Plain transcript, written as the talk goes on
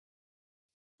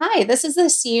Hi, this is the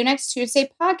See You Next Tuesday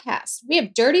podcast. We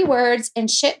have dirty words and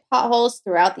shit potholes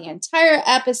throughout the entire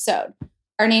episode.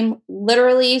 Our name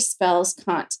literally spells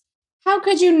cunt. How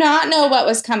could you not know what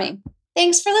was coming?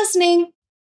 Thanks for listening.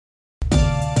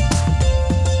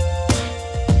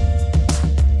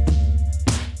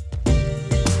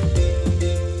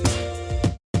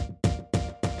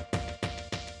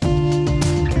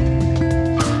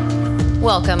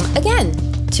 Welcome again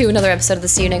to another episode of the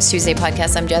See You Next Tuesday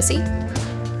podcast. I'm Jessie.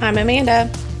 I'm Amanda.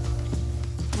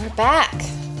 We're back.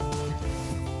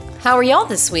 How are y'all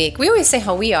this week? We always say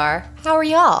how we are. How are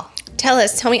y'all?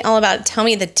 Tell me all about it. Tell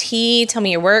me the tea. Tell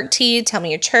me your work tea. Tell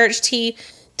me your church tea.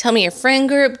 Tell me your friend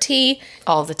group tea.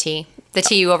 All the tea. The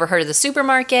tea you overheard at the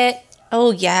supermarket.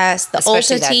 Oh, yes. The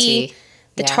Especially Ulta that tea.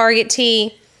 The Yeah. Target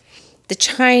tea. The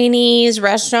Chinese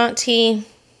restaurant tea.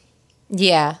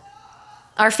 Yeah.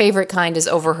 Our favorite kind is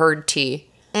overheard tea.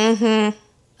 Mm-hmm.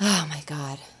 Oh, my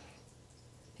God.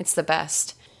 It's the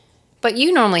best. But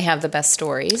you normally have the best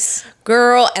stories.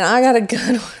 Girl, and I got a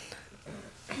good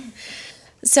one.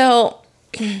 So,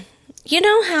 you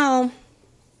know how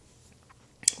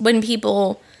when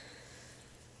people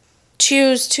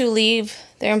choose to leave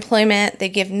their employment, they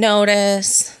give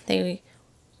notice, they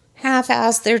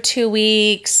half-ass their 2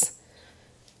 weeks,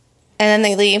 and then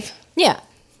they leave? Yeah.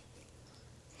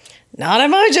 Not at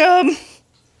my job.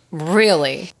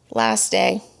 Really? Last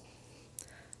day.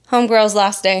 Homegirl's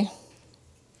last day.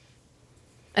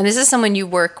 And this is someone you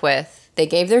work with. They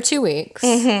gave their 2 weeks.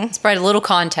 Mm-hmm. Let's provide a little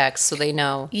context so they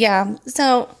know. Yeah,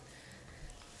 so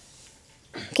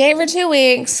gave her 2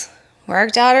 weeks,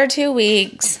 worked out her 2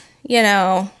 weeks, you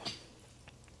know.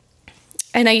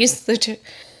 And I use the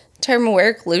term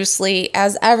work loosely,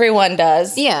 as everyone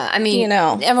does. Yeah, I mean, You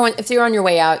know. everyone, if you're on your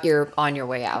way out, you're on your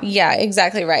way out. Yeah,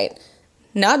 exactly right.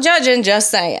 Not judging, just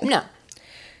saying. No.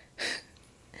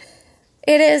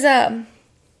 It is in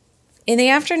the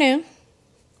afternoon,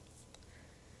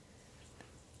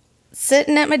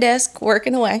 sitting at my desk,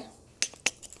 working away,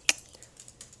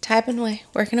 typing away,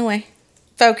 working away,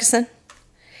 focusing.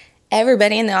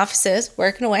 Everybody in the office is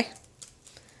working away,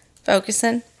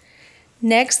 focusing.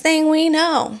 Next thing we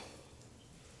know,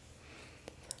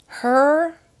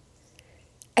 I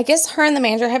guess her and the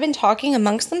manager have been talking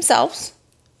amongst themselves,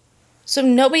 so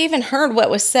nobody even heard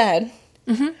what was said.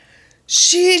 Mm-hmm.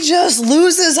 She just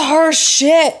loses her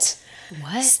shit.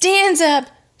 What? Stands up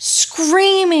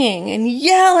screaming and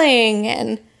yelling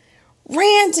and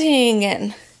ranting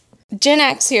and Gen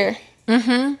X here.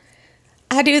 Mm-hmm.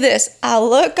 I do this. I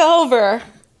look over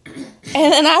and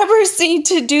then I proceed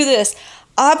to do this.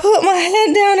 I put my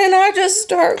head down and I just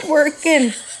start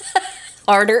working.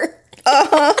 Harder?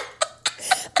 But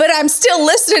I'm still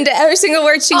listening to every single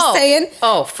word she's saying.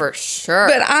 Oh, for sure.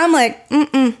 But I'm like,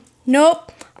 nope.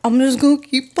 I'm just going to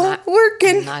keep on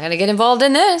working. I'm not going to get involved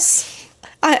in this.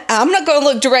 I'm not going to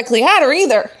look directly at her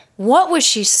either. What was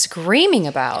she screaming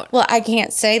about? Well, I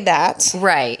can't say that.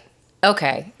 Right.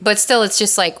 Okay. But still, it's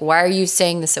just like, why are you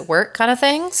saying this at work kind of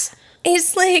things?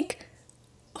 It's like,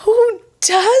 who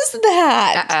does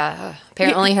that?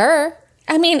 Apparently her.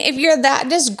 I mean, if you're that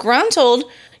disgruntled,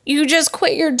 you just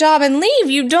quit your job and leave.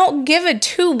 You don't give it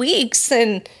 2 weeks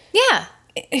and, Yeah.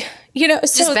 you know.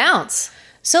 Just bounce.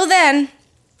 So then,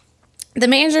 the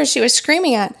manager she was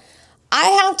screaming at, I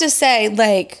have to say,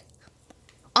 like,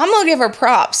 I'm going to give her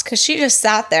props because she just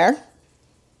sat there.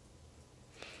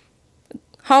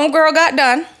 Homegirl got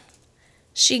done.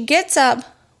 She gets up,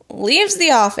 leaves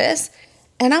the office,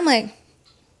 and I'm like,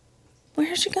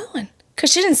 where's she going?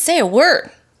 Because she didn't say a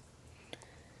word.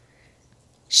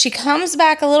 She comes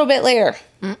back a little bit later,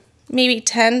 maybe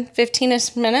 10,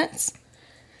 15-ish minutes.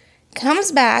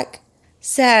 Comes back,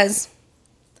 says,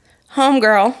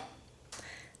 homegirl,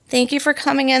 thank you for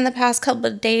coming in the past couple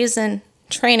of days and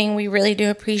training. We really do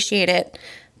appreciate it.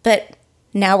 But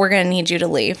now we're going to need you to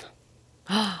leave.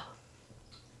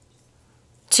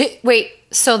 Wait,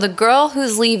 so the girl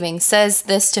who's leaving says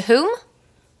this to whom?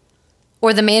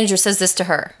 Or the manager says this to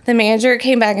her? The manager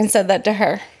came back and said that to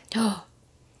her.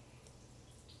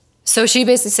 So she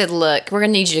basically said, look, we're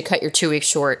going to need you to cut your 2 weeks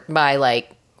short by,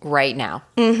 like, right now.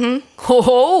 Mm-hmm.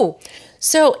 Oh.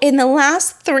 So in the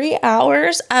last 3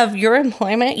 hours of your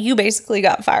employment, you basically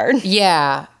got fired.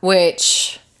 Yeah,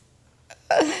 which...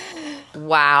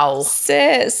 Wow.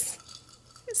 Sis.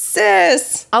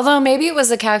 Although maybe it was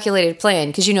a calculated plan,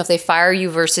 because, you know, if they fire you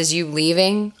versus you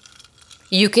leaving,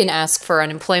 you can ask for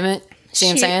unemployment. See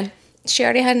what I'm saying? She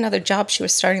already had another job she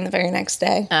was starting the very next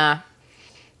day.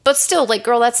 But still, like,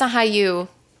 girl, that's not how you...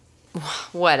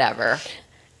 Whatever.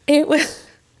 It was...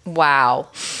 Wow.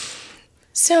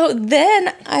 So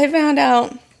then I found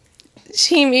out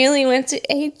she immediately went to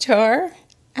HR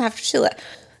after she left.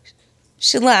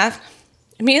 She left,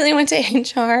 immediately went to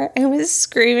HR and was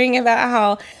screaming about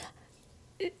how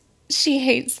she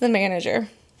hates the manager.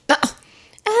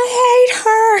 I hate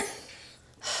her.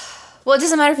 Well, it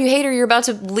doesn't matter if you hate her. You're about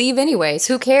to leave anyways.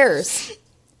 Who cares?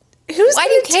 Why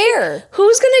do you care?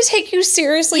 Who's going to take you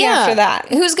seriously after that?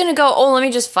 Who's going to go, oh, let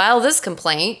me just file this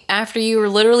complaint after you were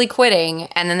literally quitting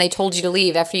and then they told you to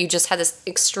leave after you just had this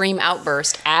extreme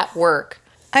outburst at work?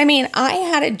 I mean, I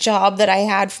had a job that I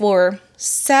had for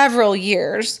several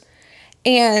years,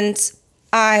 and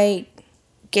I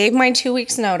gave my 2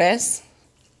 weeks notice.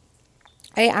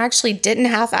 I actually didn't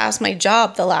half-ass my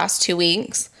job the last 2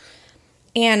 weeks.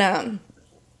 And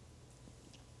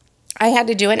I had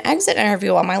to do an exit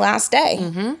interview on my last day.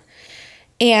 Mm-hmm.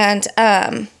 And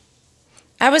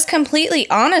I was completely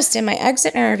honest in my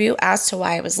exit interview as to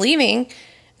why I was leaving,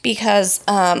 because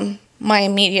my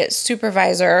immediate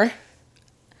supervisor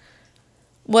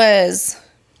was,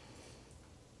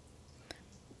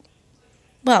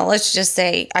 well, let's just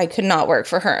say I could not work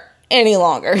for her any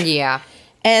longer. Yeah.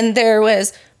 And there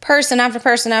was person after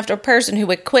person after person who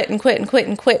would quit and quit and quit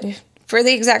and quit for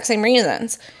the exact same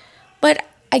reasons. But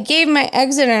I gave my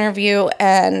exit interview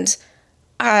and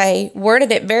I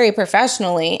worded it very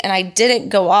professionally, and I didn't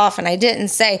go off and I didn't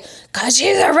say, 'cause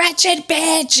she's a wretched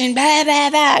bitch and blah, blah,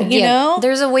 blah, you know?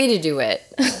 There's a way to do it.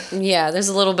 Yeah, there's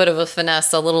a little bit of a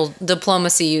finesse, a little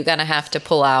diplomacy you gotta have to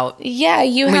pull out. Yeah,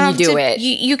 you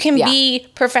can be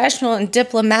professional and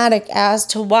diplomatic as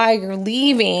to why you're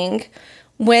leaving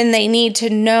when they need to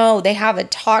know they have a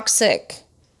toxic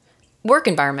work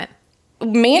environment.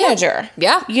 Manager.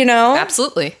 Yeah. You know?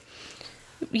 Absolutely.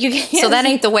 So that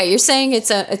ain't the way. You're saying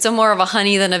it's a more of a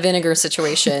honey than a vinegar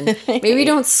situation. Maybe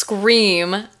don't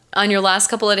scream on your last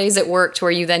couple of days at work to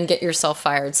where you then get yourself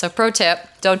fired. So pro tip,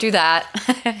 don't do that,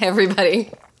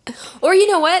 everybody. Or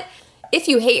you know what? If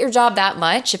you hate your job that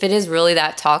much, if it is really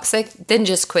that toxic, then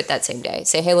just quit that same day.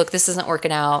 Say, hey, look, this isn't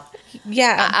working out.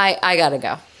 Yeah. I gotta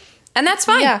go. And that's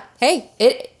fine. Yeah. Hey,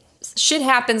 shit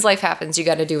happens, life happens. You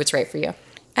gotta do what's right for you.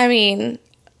 I mean,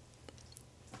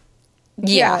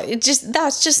 yeah,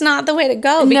 that's just not the way to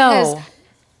go, because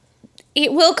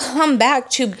it will come back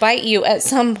to bite you at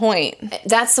some point.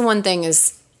 That's the one thing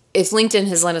is, if LinkedIn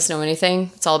has let us know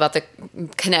anything, it's all about the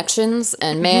connections,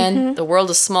 and man, the world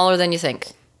is smaller than you think.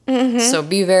 Mm-hmm. So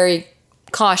be very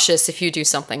cautious if you do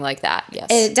something like that. Yes.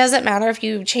 It doesn't matter if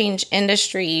you change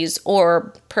industries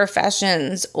or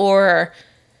professions or,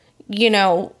 you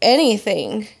know,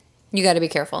 anything. You got to be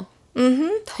careful.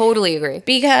 Mm-hmm. Totally agree.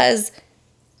 Because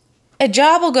a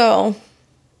job will go,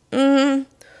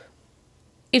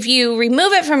 if you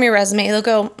remove it from your resume, they'll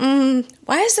go,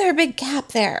 why is there a big gap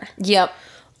there? Yep.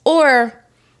 Or,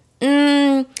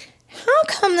 how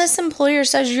come this employer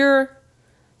says you're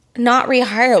not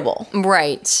rehireable?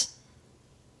 Right.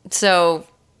 So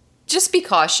just be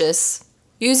cautious.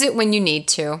 Use it when you need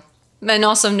to. And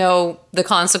also know the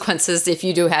consequences if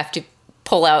you do have to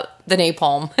pull out the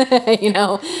napalm, you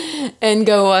know, and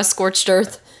go scorched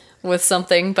earth with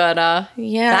something. But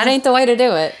that ain't the way to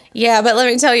do it. Yeah, but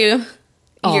let me tell you,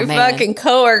 your fucking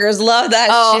coworkers love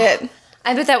that shit.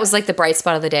 I bet that was like the bright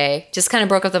spot of the day. Just kind of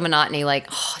broke up the monotony. Like,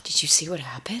 oh, did you see what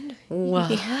happened?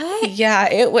 What?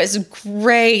 Yeah, it was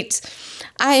great.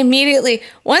 I immediately,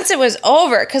 once it was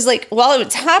over, because like while it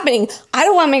was happening, I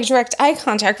don't want to make direct eye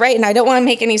contact, right? And I don't want to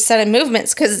make any sudden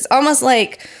movements, because it's almost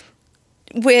like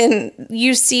when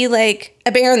you see like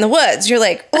a bear in the woods, you're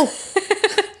like, oh.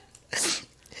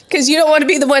 Because you don't want to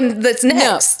be the one that's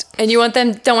next. No. And you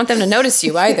don't want them to notice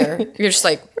you either. You're just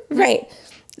like. Right.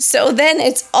 So then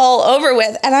it's all over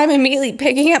with, and I'm immediately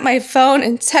picking up my phone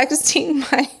and texting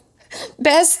my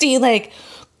bestie like,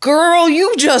 girl,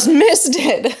 you just missed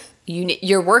it.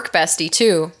 Your work bestie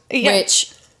too,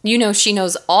 which, you know, she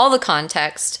knows all the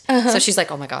context. So she's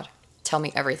like, oh my God, tell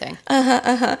me everything.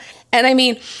 And I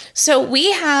mean, so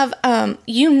we have,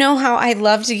 you know how I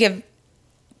love to give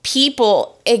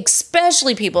people,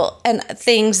 especially people and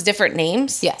things, different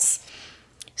names. Yes.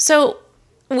 So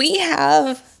we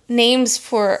have names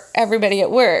for everybody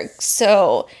at work.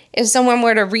 So if someone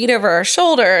were to read over our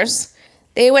shoulders,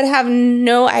 they would have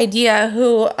no idea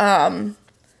who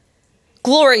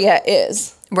Gloria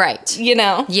is. Right. You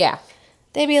know? Yeah.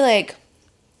 They'd be like,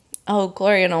 oh,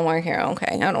 Gloria don't work here.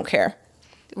 Okay, I don't care.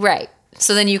 Right.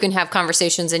 So then you can have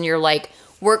conversations in your like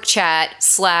work chat,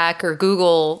 Slack or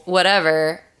Google,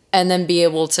 whatever, and then be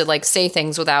able to like say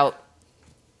things without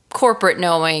corporate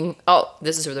knowing, oh,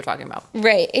 this is who they're talking about.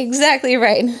 Right, exactly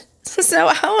right. So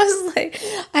I was like,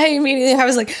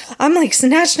 I'm like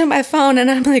snatching up my phone and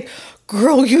I'm like,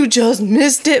 girl, you just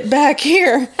missed it back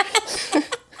here.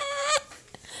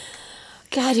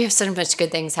 God, you have so much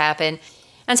good things happen.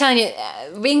 And I'm telling you,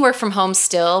 being work from home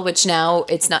still, which now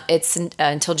it's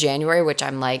until January, which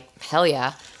I'm like, hell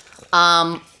yeah.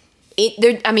 I ain't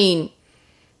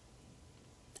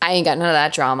got none of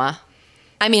that drama.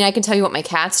 I mean, I can tell you what my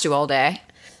cats do all day.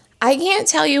 I can't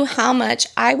tell you how much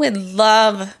I would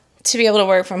love to be able to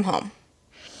work from home.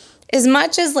 As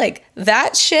much as like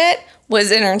that shit was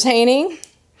entertaining,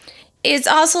 it's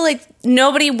also like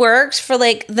nobody worked for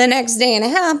like the next day and a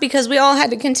half because we all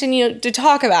had to continue to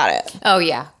talk about it. Oh,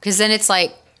 yeah. Because then it's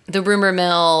like the rumor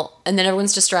mill, and then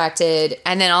everyone's distracted.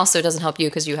 And then also it doesn't help you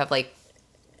because you have like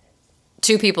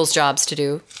 2 people's jobs to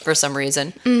do for some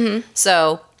reason. Mm-hmm.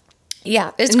 So,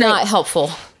 yeah, it's not great.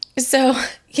 helpful. So,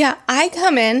 yeah, I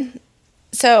come in.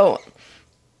 So,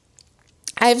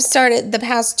 I've started the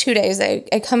past 2 days. I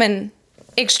come in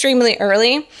extremely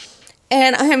early.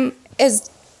 And I'm, as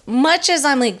much as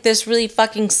I'm like, this really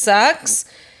fucking sucks,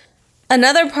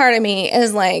 another part of me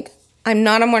is like, I'm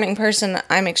not a morning person.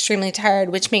 I'm extremely tired,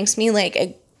 which makes me like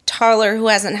a toddler who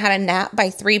hasn't had a nap by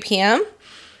 3 p.m.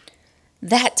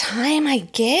 That time I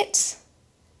get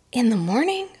in the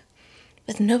morning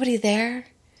with nobody there,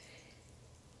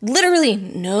 literally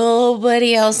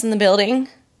nobody else in the building,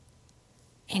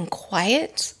 and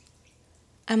quiet,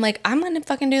 I'm like, I'm going to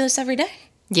fucking do this every day.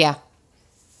 Yeah.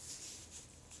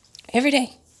 Every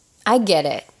day. I get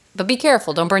it. But be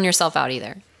careful. Don't burn yourself out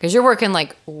either. Because you're working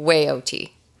like way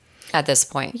OT at this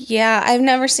point. Yeah, I've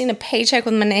never seen a paycheck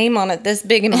with my name on it this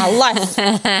big in my life.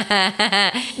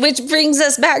 Which brings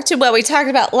us back to what we talked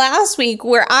about last week,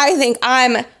 where I think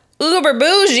I'm uber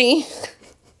bougie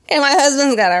and my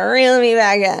husband's got to reel me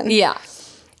back in. Yeah.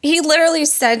 He literally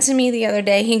said to me the other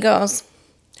day, he goes,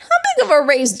 how big of a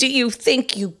raise do you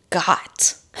think you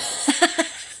got?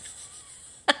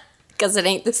 Because it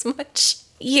ain't this much.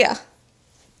 Yeah.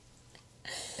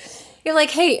 You're like,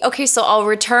 hey, okay, so I'll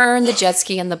return the jet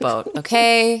ski and the boat,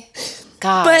 okay?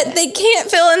 God. But they can't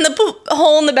fill in the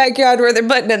hole in the backyard where they're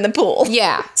putting in the pool.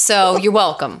 Yeah, so you're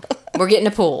welcome. We're getting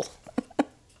a pool.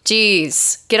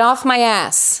 Jeez, get off my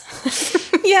ass.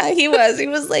 Yeah, he was. He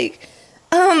was like,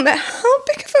 how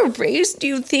big of a raise do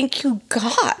you think you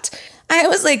got? I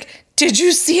was like, did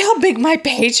you see how big my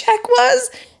paycheck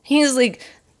was? He was like,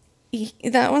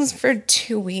 that was for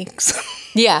 2 weeks.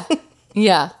 Yeah,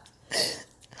 yeah.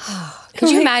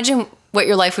 Could you imagine what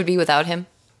your life would be without him?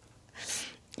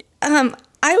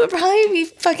 I would probably be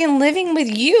fucking living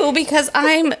with you because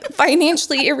I'm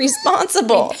financially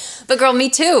irresponsible. But girl, me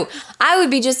too. I would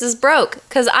be just as broke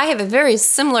because I have a very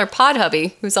similar pod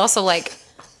hubby who's also like,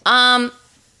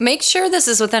 make sure this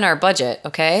is within our budget,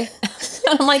 okay?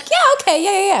 And I'm like, yeah,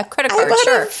 okay, yeah. Credit card, I bought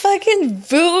sure. a fucking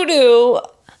voodoo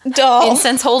doll.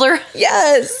 Incense holder?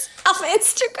 Yes. Off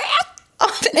Instagram.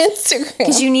 Off Instagram.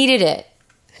 Because you needed it.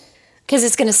 Because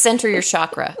it's going to center your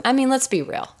chakra. I mean, let's be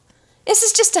real. This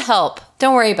is just to help.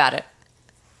 Don't worry about it.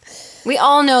 We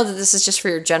all know that this is just for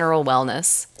your general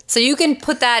wellness. So you can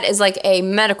put that as like a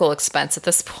medical expense at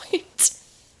this point.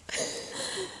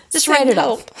 Just write it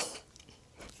off.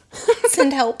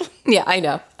 Send help. Yeah, I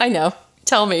know.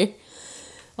 Tell me.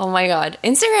 Oh my God.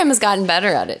 Instagram has gotten better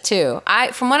at it too.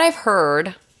 From what I've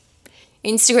heard,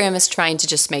 Instagram is trying to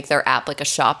just make their app like a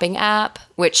shopping app,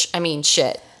 which, I mean,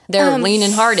 shit. They're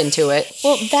leaning hard into it.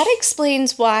 Well, that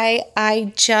explains why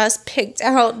I just picked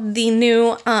out the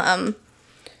new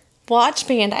watch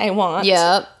band I want.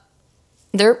 Yep.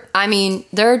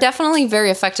 They're definitely very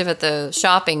effective at the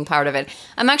shopping part of it.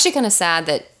 I'm actually kind of sad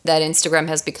that Instagram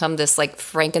has become this like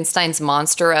Frankenstein's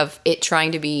monster of it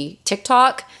trying to be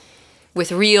TikTok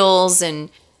with reels and,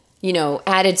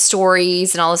 added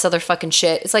stories and all this other fucking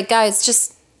shit. It's like, guys,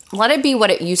 just let it be what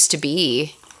it used to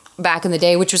be back in the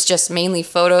day, which was just mainly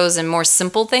photos and more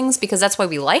simple things, because that's why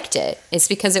we liked it. It's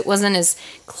because it wasn't as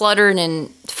cluttered and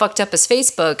fucked up as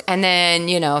Facebook. And then,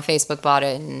 Facebook bought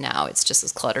it and now it's just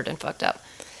as cluttered and fucked up.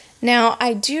 Now,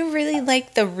 I do really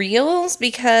like the reels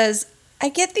because I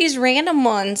get these random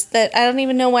ones that I don't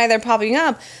even know why they're popping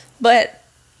up, but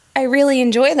I really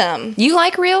enjoy them. You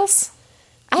like reels?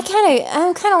 I'm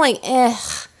kind of like,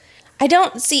 I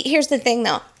don't see, here's the thing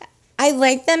though. I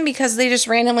like them because they just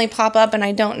randomly pop up and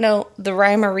I don't know the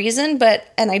rhyme or reason,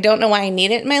 and I don't know why I need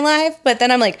it in my life. But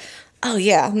then I'm like, oh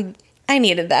yeah, I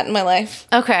needed that in my life.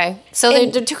 Okay. So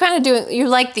they're kind of doing, you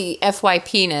like the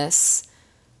FYP-ness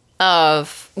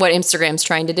of what Instagram's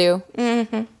trying to do?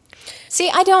 Mm-hmm. See,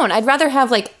 I don't. I'd rather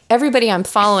have like everybody I'm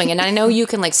following. And I know you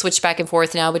can like switch back and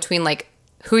forth now between like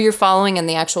who you're following and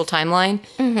the actual timeline,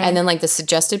 and then like the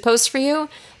suggested posts for you.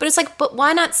 But it's like, but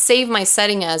why not save my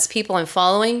setting as people I'm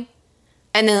following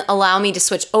and then allow me to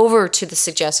switch over to the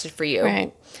suggested for you?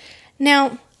 Right.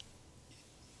 Now,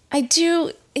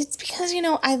 it's because,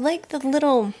 I like the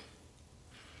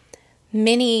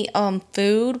mini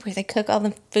food where they cook all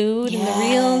the food and the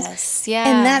reels. Yeah.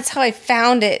 And that's how I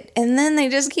found it. And then they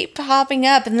just keep popping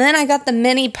up. And then I got the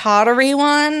mini pottery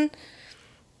one.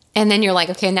 And then you're like,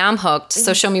 okay, now I'm hooked.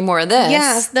 So show me more of this.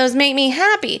 Yes, those make me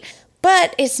happy.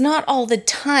 But it's not all the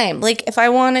time. Like if I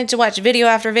wanted to watch video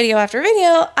after video after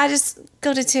video, I just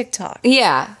go to TikTok.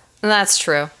 Yeah, that's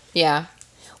true. Yeah.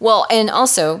 Well, and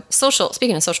also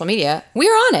speaking of social media,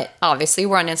 we're on it. Obviously,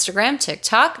 we're on Instagram,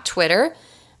 TikTok, Twitter,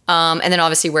 and then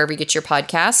obviously wherever you get your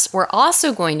podcasts. We're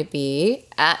also going to be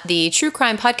at the True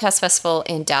Crime Podcast Festival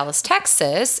in Dallas,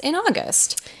 Texas in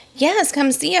August. Yes,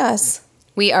 come see us.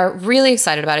 We are really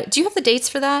excited about it. Do you have the dates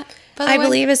for that, by the way? I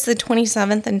believe it's the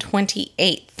 27th and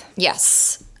 28th.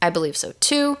 Yes, I believe so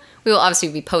too. We will obviously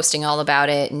be posting all about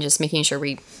it and just making sure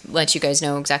we let you guys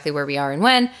know exactly where we are and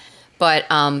when. But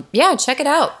yeah, check it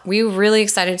out. We're really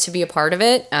excited to be a part of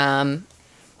it.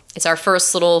 It's our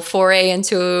first little foray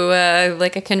into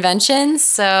like a convention,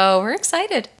 so we're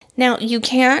excited. Now, you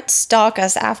can't stalk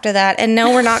us after that, and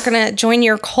no, we're not going to join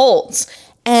your cults.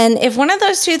 And if one of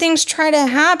those two things try to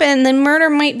happen, then murder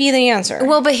might be the answer.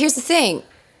 Well, but here's the thing.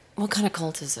 What kind of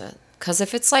cult is it? Because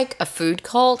if it's like a food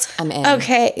cult, I'm in.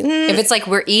 Okay. If it's like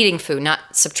we're eating food, not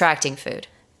subtracting food.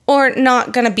 Or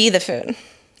not going to be the food,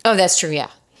 Oh, that's true, yeah.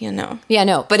 you know. Yeah,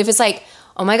 no. But if it's like,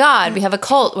 oh my God, we have a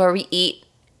cult where we eat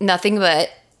nothing but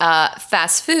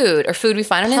fast food or food we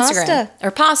find on Pasta. Instagram.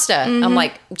 Or pasta. I'm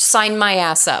like, sign my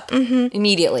ass up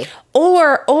immediately.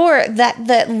 Or that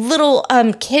the little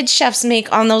kid chefs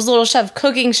make on those little chef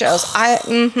cooking shows.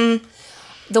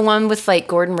 The one with like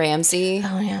Gordon Ramsay.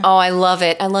 Oh, yeah. Oh, I love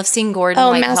it. I love seeing Gordon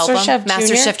like help him.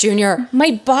 MasterChef Junior.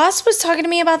 My boss was talking to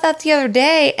me about that the other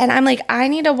day, and I'm like, I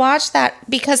need to watch that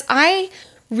because I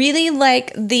really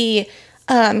like the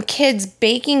kids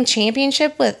baking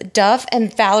championship with Duff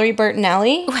and Valerie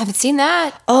Bertinelli. Oh, I haven't seen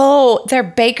that. Oh, they're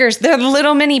bakers. They're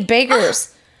little mini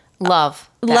bakers. Love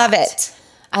that. Love it.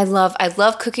 I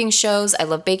love cooking shows. I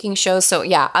love baking shows. So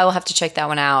yeah, I will have to check that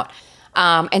one out.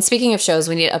 And speaking of shows,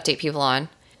 we need to update people on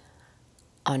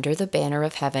Under the Banner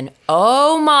of Heaven.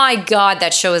 Oh my God,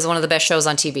 that show is one of the best shows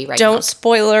on TV right now. Don't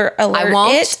spoiler alert I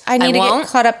won't. it. I need to get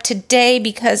caught up today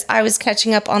because I was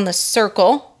catching up on The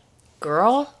Circle.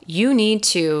 Girl, you need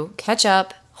to catch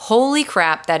up. Holy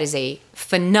crap, that is a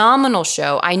phenomenal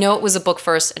show. I know it was a book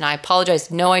first, and I apologize.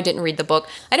 No, I didn't read the book.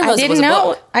 I didn't realize it was a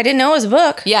book. I didn't know it was a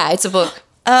book. Yeah, it's a book.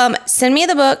 Send me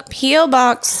the book, P.O.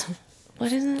 Box.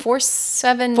 What is it?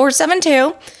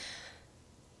 472.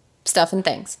 Stuff and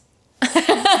things.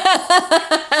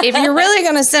 If you're really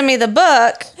going to send me the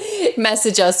book,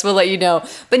 message us. We'll let you know.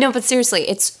 But seriously,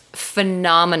 it's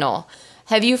phenomenal.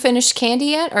 Have you finished Candy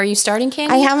yet? Are you starting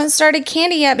Candy? I haven't started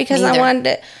Candy yet because I wanted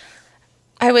to.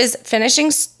 I was finishing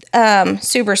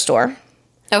Superstore.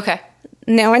 Okay.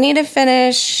 Now I need to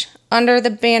finish Under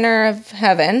the Banner of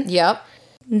Heaven. Yep.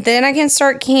 Then I can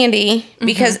start Candy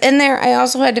because in there I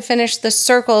also had to finish The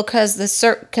Circle because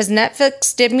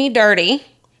Netflix did me dirty.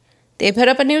 They put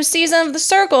up a new season of The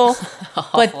Circle,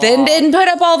 but then didn't put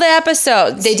up all the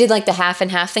episodes. They did like the half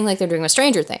and half thing, like they're doing with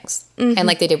Stranger Things, and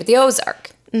like they did with the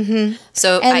Ozark.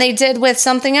 So they did with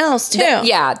something else too.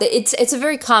 It's a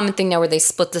very common thing now where they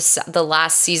split the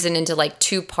last season into like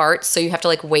 2 parts, so you have to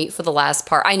like wait for the last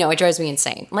part. I know, it drives me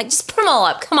insane. I'm like, just put them all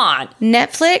up. Come on,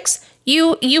 Netflix.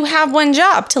 You have one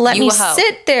job to let me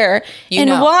sit there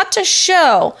and watch a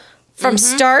show from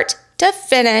start to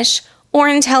finish or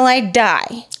until I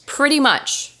die. Pretty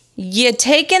much. You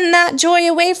taking that joy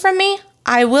away from me,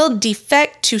 I will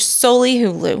defect to solely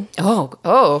Hulu.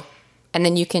 Oh. And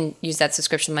then you can use that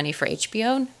subscription money for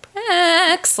HBO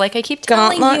Max, like I keep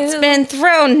telling you. Gauntlet's been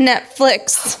thrown,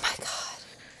 Netflix. Oh my God.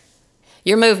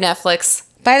 Your move, Netflix.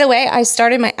 By the way, I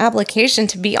started my application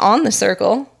to be on The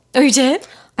Circle. Oh, you did?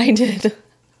 I did.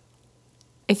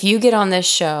 If you get on this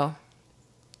show.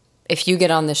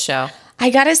 I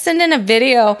got to send in a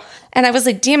video. And I was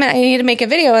like, damn it, I need to make a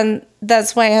video. And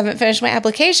that's why I haven't finished my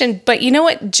application. But you know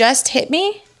what just hit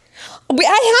me?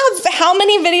 I have how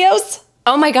many videos?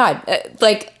 Oh my God.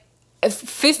 Like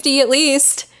 50 at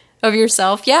least of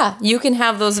yourself. Yeah, you can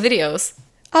have those videos.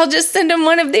 I'll just send him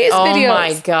one of these videos. Oh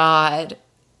my God.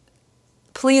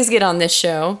 Please get on this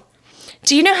show.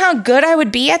 Do you know how good I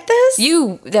would be at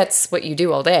this? That's what you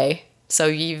do all day. So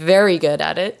you're very good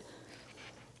at it.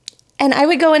 And I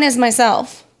would go in as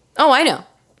myself. Oh, I know.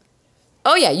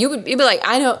 Oh yeah, you'd be like,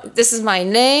 I know, this is my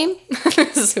name.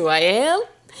 This is who I am.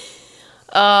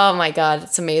 Oh my God,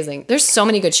 it's amazing. There's so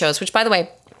many good shows, which by the way,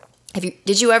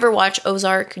 did you ever watch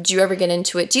Ozark? Did you ever get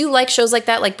into it? Do you like shows like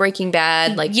that, like Breaking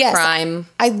Bad, like crime?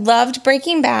 I loved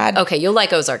Breaking Bad. Okay, you'll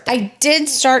like Ozark then. I did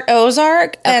start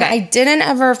Ozark, and I didn't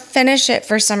ever finish it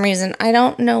for some reason. I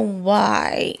don't know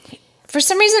why. For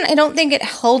some reason, I don't think it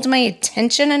held my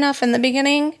attention enough in the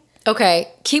beginning. Okay,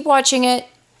 keep watching it.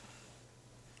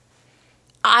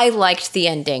 I liked the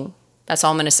ending. That's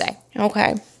all I'm going to say.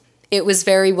 Okay. It was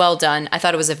very well done. I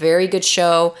thought it was a very good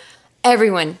show.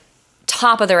 Everyone,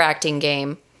 top of their acting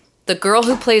game. The girl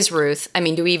who plays Ruth, I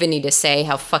mean, do we even need to say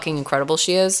how fucking incredible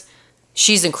she is?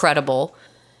 She's incredible.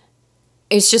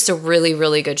 It's just a really,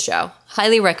 really good show.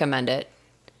 Highly recommend it.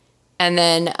 And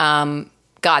then,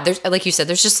 God, there's, like you said,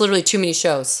 there's just literally too many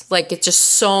shows. Like, it's just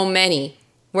so many.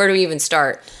 Where do we even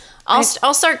start?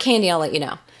 I'll start Candy. I'll let you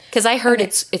know. Because I heard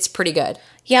it's pretty good.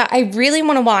 Yeah, I really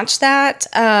want to watch that.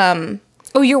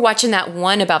 Oh, you're watching that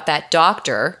one about that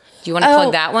doctor. Do you want to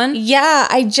plug that one? Yeah,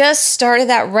 I just started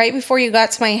that right before you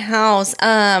got to my house.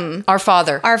 Our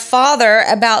Father. Our Father,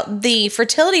 about the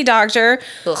fertility doctor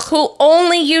who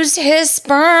only used his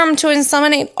sperm to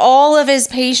inseminate all of his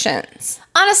patients.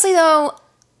 Honestly, though,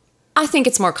 I think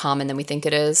it's more common than we think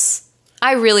it is.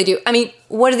 I really do. I mean,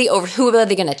 who are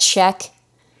they going to check?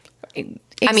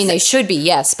 I mean, they should be,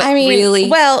 yes, but really?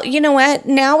 Well, you know what?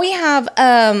 Now we have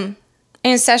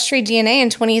Ancestry DNA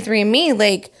and 23andMe.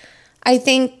 Like, I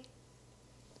think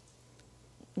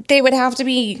they would have to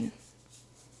be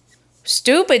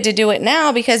stupid to do it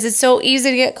now because it's so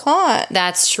easy to get caught.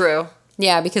 That's true.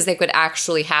 Yeah, because they could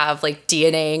actually have, like,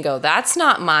 DNA and go, that's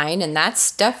not mine, and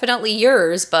that's definitely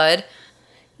yours, bud.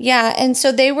 Yeah, and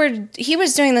so he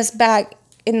was doing this back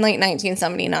in late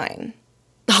 1979.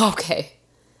 Okay.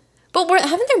 But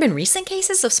haven't there been recent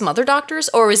cases of some other doctors?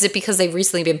 Or is it because they've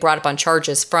recently been brought up on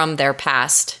charges from their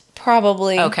past?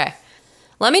 Probably. Okay.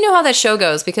 Let me know how that show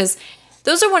goes, because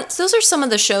those are some of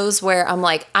the shows where I'm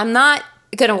like, I'm not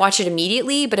going to watch it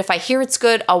immediately, but if I hear it's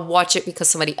good, I'll watch it because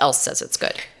somebody else says it's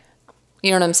good.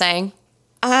 You know what I'm saying?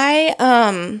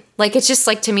 Like, it's just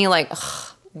like, to me, like,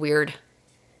 ugh, weird.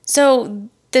 So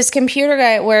this computer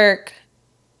guy at work,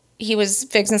 he was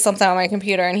fixing something on my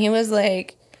computer, and he was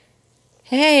like,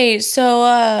 hey,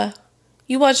 so,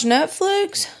 you watch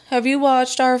Netflix? Have you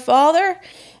watched Our Father?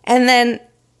 And then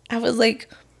I was like,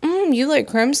 you like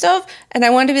crime stuff? And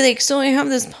I wanted to be like, so I have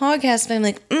this podcast, but I'm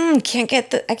like, I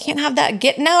can't have that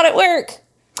getting out at work.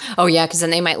 Oh, yeah, because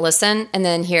then they might listen and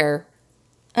then hear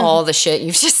all the shit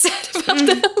you've just said about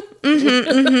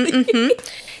them.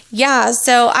 Yeah,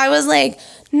 so I was like,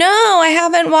 no, I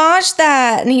haven't watched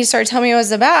that. And he started telling me what it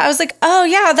was about. I was like, oh,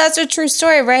 yeah, that's a true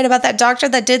story, right? About that doctor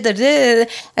that did and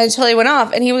it totally went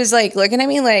off. And he was like looking at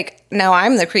me like, now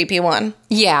I'm the creepy one.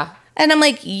 Yeah. And I'm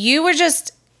like,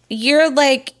 you're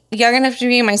like young enough to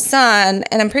be my son.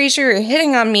 And I'm pretty sure you're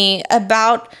hitting on me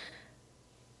about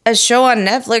a show on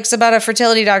Netflix about a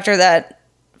fertility doctor that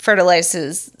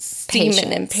fertilizes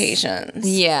semen in patients.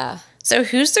 Yeah. So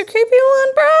who's the creepy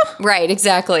one, bro? Right,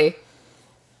 exactly.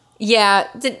 Yeah,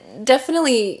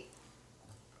 definitely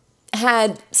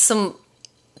had some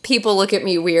people look at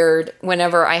me weird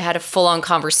whenever I had a full-on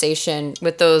conversation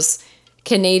with those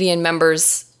Canadian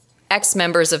members,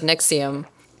 ex-members of NXIVM.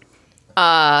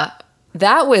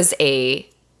 That was a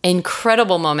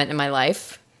incredible moment in my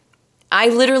life. I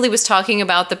literally was talking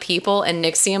about the people in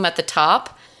NXIVM at the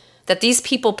top that these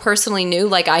people personally knew,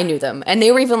 like I knew them. And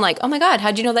they were even like, oh my God,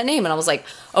 how'd you know that name? And I was like,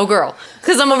 oh girl.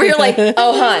 Because I'm over here like,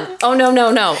 oh hun, oh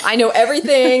no. I know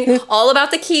everything, all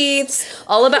about the Keiths,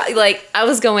 all about, like, I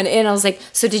was going in. I was like,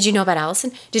 so did you know about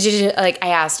Allison? Did you, like, I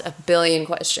asked a billion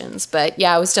questions. But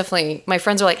yeah, it was definitely, my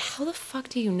friends were like, how the fuck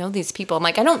do you know these people? I'm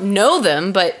like, I don't know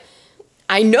them, but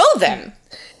I know them.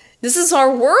 This is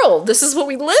our world. This is what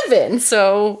we live in.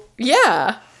 So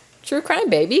yeah, true crime,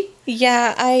 baby.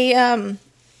 Yeah,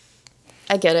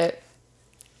 I get it.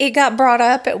 It got brought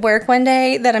up at work one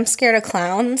day that I'm scared of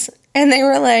clowns. And they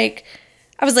were like,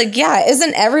 I was like, yeah,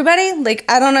 isn't everybody? Like,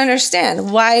 I don't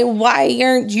understand. Why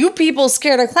aren't you people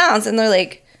scared of clowns? And they're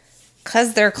like,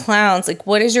 because they're clowns. Like,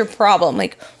 what is your problem?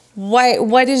 Like,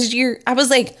 what is your... I was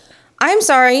like, I'm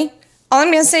sorry. All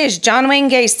I'm going to say is John Wayne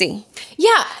Gacy.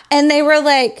 Yeah. And they were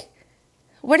like,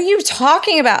 what are you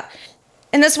talking about?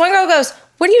 And this one girl goes,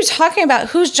 what are you talking about?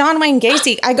 Who's John Wayne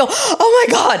Gacy? I go, oh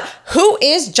my God, who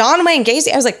is John Wayne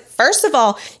Gacy? I was like, first of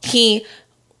all, he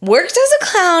worked as a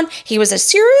clown. He was a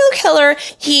serial killer.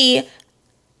 He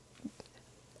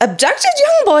abducted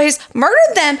young boys,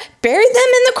 murdered them, buried them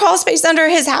in the crawl space under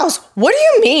his house. What do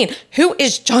you mean? Who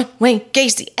is John Wayne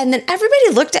Gacy? And then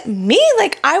everybody looked at me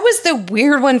like I was the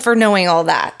weird one for knowing all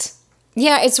that.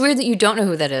 Yeah, it's weird that you don't know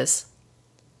who that is.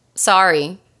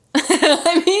 Sorry.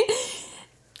 I mean...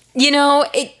 You know,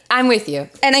 I'm with you.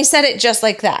 And I said it just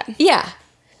like that. Yeah.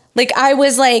 Like, I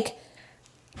was, like,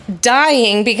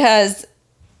 dying because...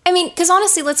 I mean, because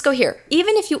honestly, let's go here.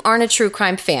 Even if you aren't a true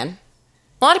crime fan,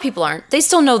 a lot of people aren't, they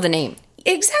still know the name.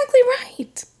 Exactly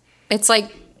right. It's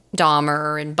like,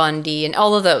 Dahmer and Bundy and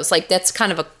all of those. Like, that's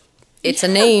kind of it's a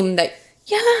name that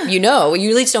you know. You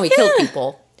at least know he killed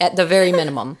people at the very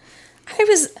minimum. I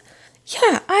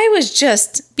was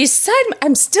just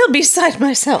I'm still beside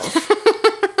myself.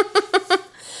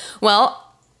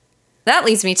 Well, that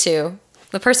leads me to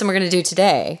the person we're going to do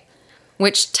today,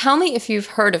 which, tell me if you've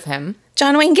heard of him.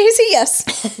 John Wayne Gacy, yes.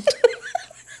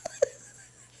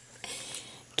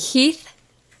 Keith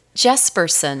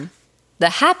Jesperson, the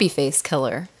Happy Face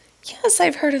Killer. Yes,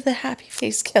 I've heard of the Happy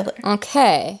Face Killer.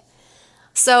 Okay.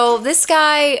 So this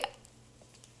guy,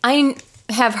 I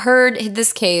have heard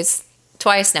this case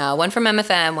twice now. One from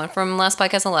MFM, one from Last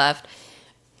Podcast on Left.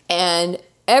 And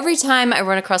every time I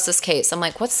run across this case, I'm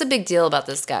like, what's the big deal about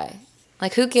this guy?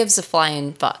 Like, who gives a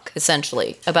flying fuck,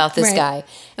 essentially, about this guy?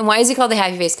 And why is he called the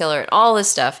Happy Face Killer and all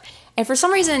this stuff? And for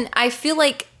some reason, I feel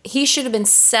like he should have been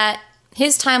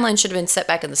his timeline should have been set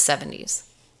back in the 70s.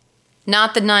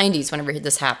 Not the 90s whenever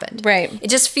this happened. Right. It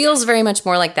just feels very much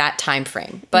more like that time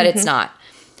frame, but it's not.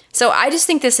 So I just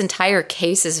think this entire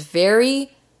case is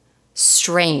very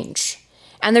strange.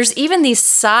 And there's even these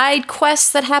side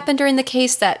quests that happen during the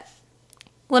case that,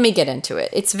 let me get into it.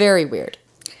 It's very weird.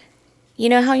 You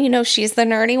know how you know she's the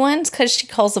nerdy one? Because she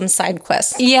calls them side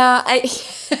quests. Yeah,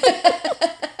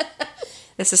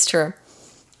 this is true.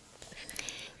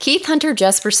 Keith Hunter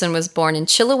Jesperson was born in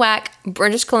Chilliwack,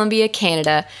 British Columbia,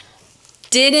 Canada.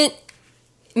 Didn't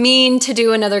mean to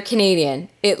do another Canadian.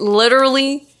 It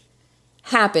literally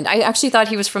happened. I actually thought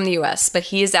he was from the US, but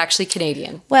he is actually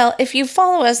Canadian. Well, if you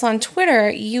follow us on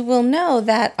Twitter, you will know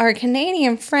that our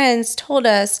Canadian friends told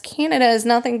us Canada is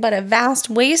nothing but a vast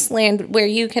wasteland where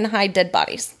you can hide dead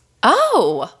bodies.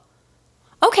 Oh,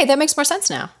 okay, that makes more sense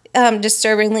now.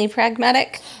 Disturbingly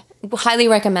pragmatic. Highly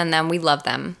recommend them. We love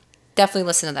them. Definitely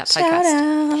listen to that podcast.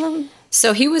 Shout out.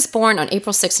 So he was born on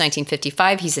April 6,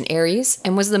 1955. He's an Aries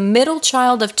and was the middle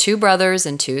child of 2 brothers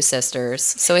and 2 sisters.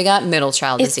 So he got middle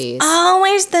child disease.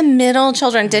 Always the middle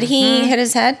children. Did he hit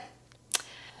his head?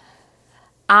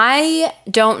 I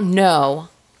don't know,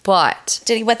 but...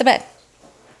 Did he wet the bed?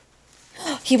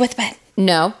 He wet the bed.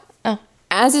 No. Oh.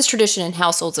 As is tradition in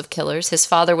households of killers, his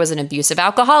father was an abusive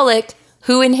alcoholic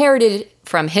who inherited it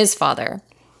from his father.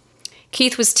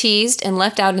 Keith was teased and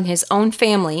left out in his own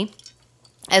family,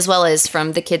 as well as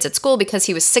from the kids at school, because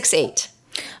he was 6'8".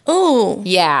 Ooh.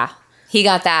 Yeah, he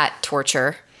got that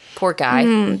torture. Poor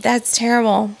guy. That's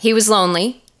terrible. He was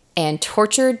lonely and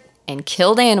tortured and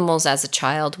killed animals as a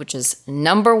child, which is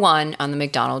number 1 on the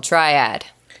McDonald triad.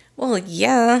 Well,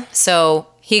 yeah. So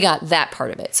he got that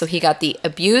part of it. So he got the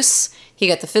abuse, he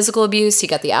got the physical abuse, he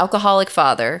got the alcoholic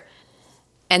father,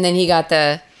 and then he got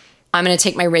the, I'm going to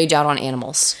take my rage out on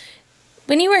animals.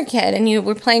 When you were a kid and you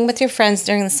were playing with your friends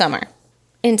during the summer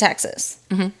in Texas,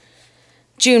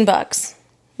 June bugs,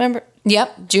 remember?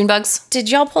 Yep, June bugs. Did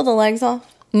y'all pull the legs off?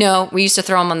 No, we used to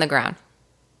throw them on the ground.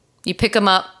 You pick them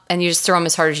up and you just throw them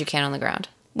as hard as you can on the ground.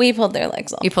 We pulled their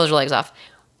legs off. You pulled your legs off.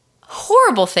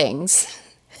 Horrible things.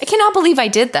 I cannot believe I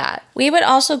did that. We would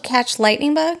also catch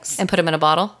lightning bugs. And put them in a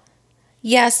bottle?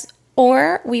 Yes,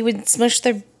 or we would smush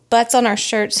their butts on our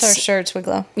shirts so our shirts would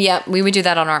glow. Yep, we would do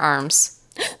that on our arms.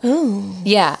 Ooh.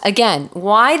 Yeah, again,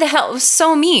 why the hell? It was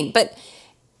so mean, but...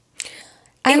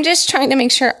 I'm just trying to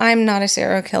make sure I'm not a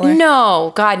serial killer.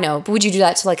 No, God, no. But would you do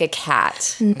that to, like, a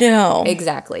cat? No.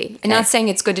 Exactly. I'm not saying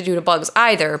it's good to do to bugs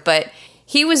either, but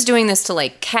he was doing this to,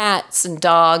 like, cats and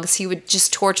dogs. He would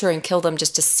just torture and kill them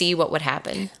just to see what would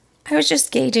happen. I was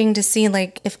just gauging to see,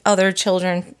 like, if other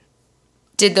children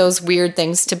did those weird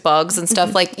things to bugs and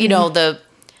stuff. Like, you know, the...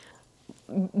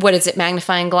 What is it?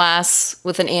 Magnifying glass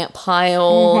with an ant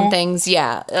pile and things.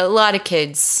 Yeah. A lot of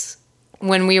kids,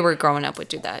 when we were growing up, would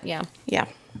do that. Yeah. Yeah.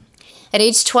 At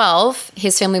age 12,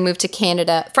 his family moved to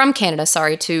from Canada,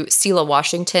 to Selah,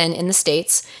 Washington in the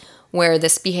States, where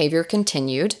this behavior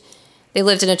continued. They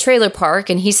lived in a trailer park,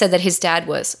 and he said that his dad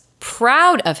was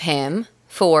proud of him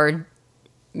for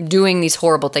doing these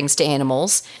horrible things to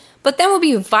animals, but then would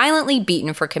be violently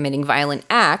beaten for committing violent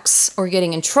acts or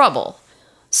getting in trouble.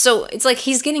 So it's like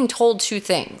he's getting told 2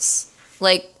 things.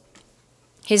 Like,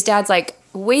 his dad's like,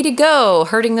 way to go,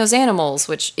 hurting those animals,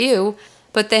 which, ew.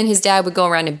 But then his dad would go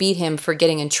around and beat him for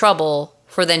getting in trouble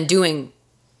for then doing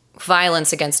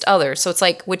violence against others. So it's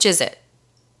like, which is it?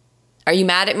 Are you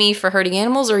mad at me for hurting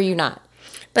animals or are you not?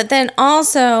 But then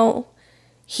also,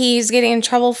 he's getting in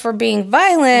trouble for being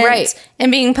violent. Right.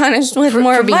 And being punished with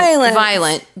more for being violence.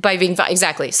 Violent by being,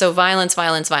 exactly. So violence.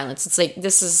 It's like,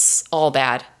 this is all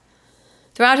bad.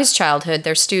 Throughout his childhood,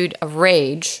 there stewed a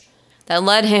rage that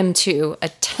led him to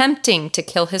attempting to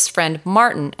kill his friend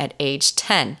Martin at age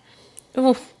 10.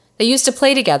 Ooh. They used to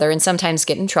play together and sometimes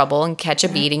get in trouble and catch a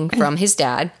beating from his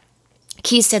dad.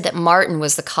 Keith said that Martin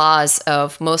was the cause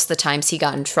of most of the times he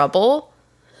got in trouble.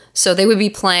 So they would be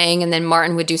playing and then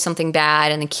Martin would do something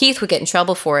bad and then Keith would get in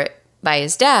trouble for it by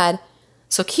his dad.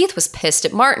 So Keith was pissed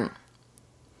at Martin.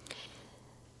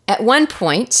 At one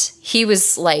point, he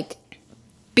was like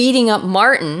beating up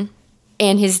Martin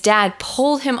and his dad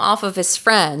pulled him off of his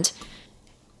friend.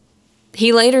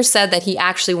 He later said that he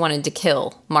actually wanted to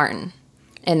kill Martin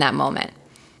in that moment.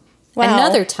 Wow.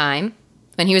 Another time,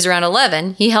 when he was around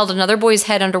 11, he held another boy's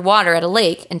head underwater at a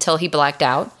lake until he blacked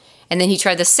out. And then he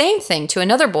tried the same thing to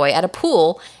another boy at a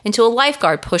pool until a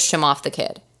lifeguard pushed him off the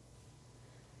kid.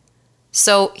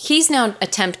 So he's now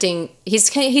attempting, he's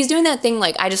doing that thing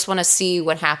like, I just want to see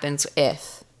what happens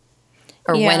if,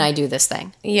 or when I do this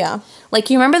thing. Yeah. Like,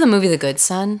 you remember the movie The Good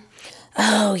Son?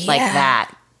 Oh, yeah. Like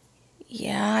that.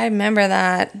 Yeah, I remember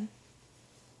that.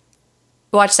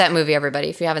 Watch that movie, everybody,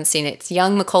 if you haven't seen it. It's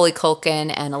young Macaulay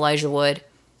Culkin and Elijah Wood.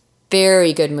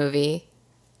 Very good movie.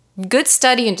 Good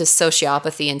study into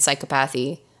sociopathy and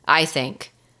psychopathy, I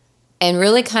think. And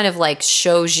really kind of like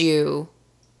shows you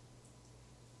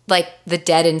like the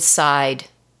dead inside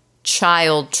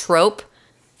child trope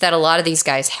that a lot of these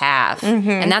guys have. Mm-hmm.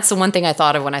 And that's the one thing I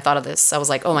thought of when I thought of this. I was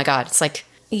like, oh my God, it's like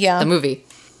the movie.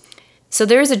 So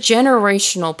there's a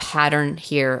generational pattern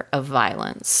here of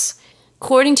violence.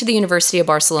 According to the University of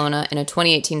Barcelona in a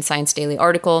 2018 Science Daily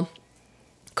article,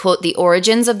 quote, the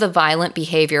origins of the violent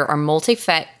behavior are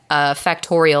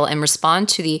multifactorial and respond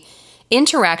to the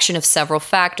interaction of several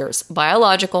factors,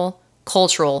 biological,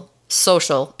 cultural,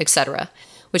 social, etc.,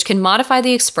 which can modify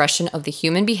the expression of the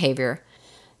human behavior.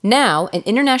 Now, an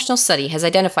international study has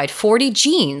identified 40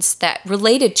 genes that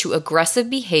related to aggressive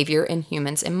behavior in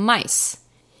humans and mice.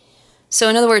 So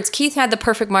in other words, Keith had the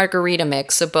perfect margarita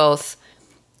mix of both,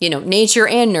 nature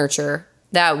and nurture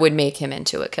that would make him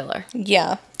into a killer.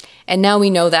 Yeah. And now we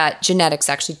know that genetics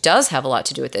actually does have a lot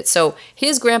to do with it. So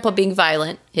his grandpa being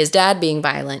violent, his dad being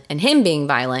violent, and him being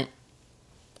violent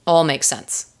all makes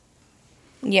sense.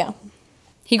 Yeah.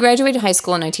 He graduated high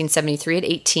school in 1973 at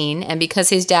 18, and because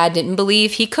his dad didn't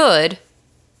believe he could,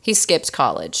 he skipped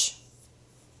college.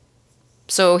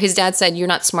 So his dad said, you're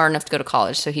not smart enough to go to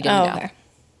college, so he didn't go.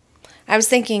 I was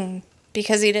thinking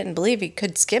because he didn't believe he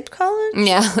could skip college?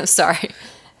 Yeah, sorry.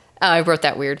 I wrote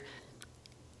that weird.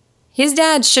 His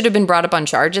dad should have been brought up on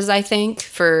charges, I think,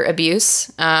 for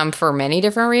abuse for many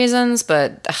different reasons,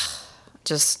 but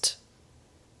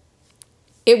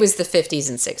it was the 50s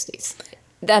and 60s.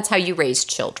 That's how you raised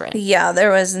children. Yeah,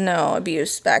 there was no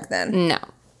abuse back then. No.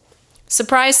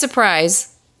 Surprise,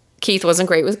 surprise, Keith wasn't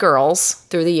great with girls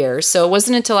through the years, so it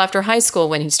wasn't until after high school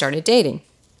when he started dating.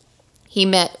 He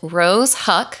met Rose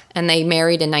Huck, and they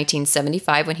married in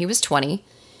 1975 when he was 20.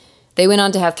 They went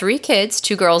on to have 3 kids,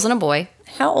 2 girls and a boy.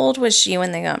 How old was she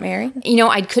when they got married?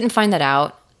 I couldn't find that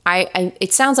out.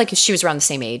 It sounds like she was around the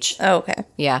same age. Oh, okay.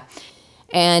 Yeah.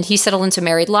 And he settled into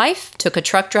married life, took a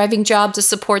truck driving job to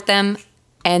support them,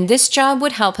 and this job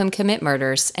would help him commit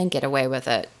murders and get away with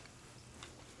it.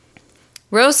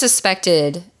 Rose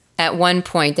suspected at one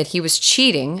point that he was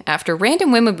cheating after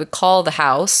random women would call the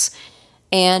house,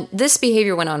 and this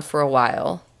behavior went on for a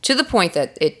while, to the point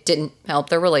that it didn't help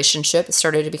their relationship. It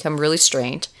started to become really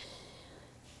strained.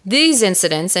 These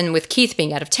incidents, and with Keith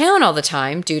being out of town all the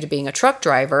time due to being a truck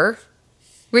driver,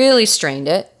 really strained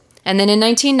it. And then in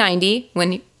 1990,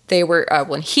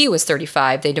 when he was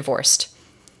 35, they divorced.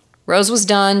 Rose was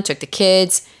done, took the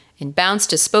kids, and bounced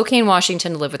to Spokane,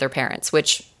 Washington to live with her parents,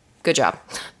 which, good job.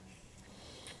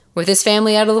 With his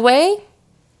family out of the way,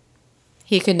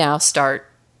 he could now start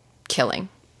killing.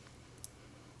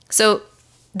 So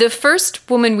the first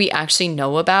woman we actually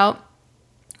know about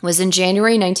was in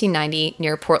January 1990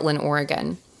 near Portland,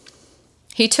 Oregon.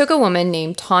 He took a woman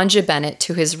named Tanja Bennett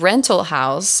to his rental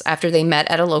house after they met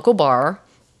at a local bar,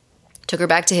 took her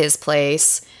back to his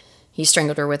place. He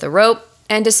strangled her with a rope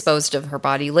and disposed of her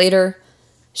body later.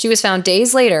 She was found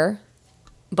days later,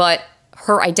 but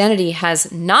her identity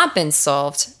has not been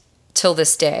solved till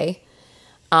this day.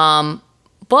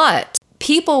 But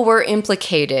people were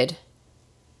implicated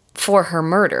for her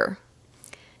murder.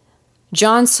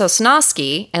 John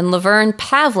Sosnowski and Laverne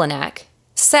Pavlinac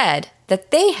said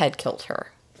that they had killed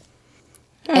her.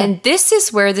 And this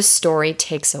is where the story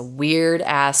takes a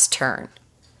weird-ass turn.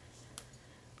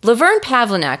 Laverne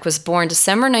Pavlinac was born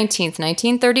December 19th,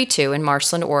 1932 in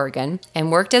Marshland, Oregon, and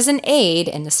worked as an aide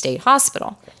in the state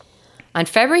hospital. On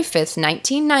February 5th,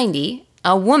 1990,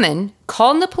 a woman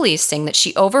called the police saying that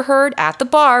she overheard at the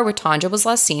bar where Tanja was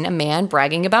last seen a man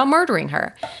bragging about murdering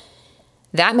her.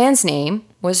 That man's name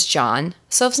was John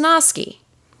Sosnowski.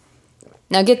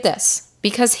 Now get this,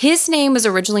 because his name was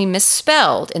originally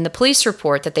misspelled in the police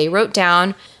report that they wrote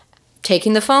down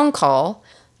taking the phone call,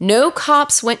 no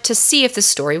cops went to see if the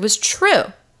story was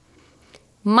true.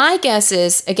 My guess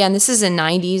is, again, this is in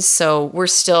 90s, so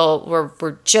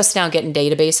we're just now getting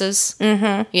databases,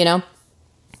 you know?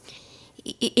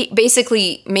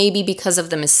 Basically, maybe because of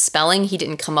the misspelling, he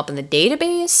didn't come up in the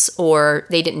database, or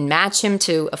they didn't match him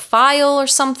to a file or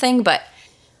something. But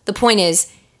the point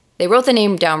is, they wrote the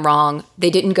name down wrong.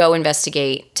 They didn't go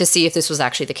investigate to see if this was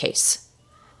actually the case.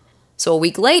 So a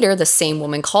week later, the same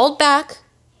woman called back.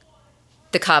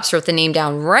 The cops wrote the name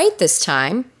down right this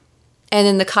time. And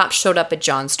then the cops showed up at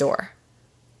John's door.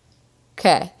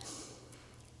 Okay.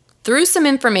 Through some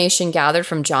information gathered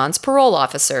from John's parole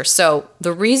officer, so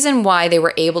the reason why they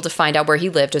were able to find out where he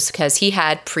lived was because he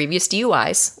had previous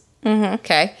DUIs.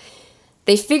 Okay.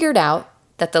 They figured out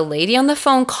that the lady on the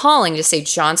phone calling to say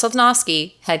John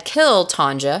Sosnowski had killed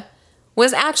Tanja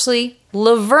was actually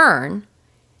Laverne,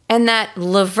 and that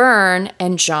Laverne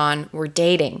and John were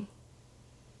dating.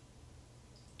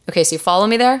 Okay, so you follow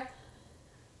me there?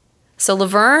 So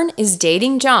Laverne is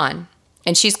dating John,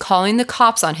 and she's calling the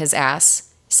cops on his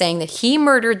ass, saying that he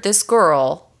murdered this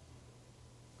girl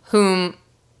whom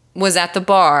was at the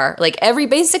bar. Like,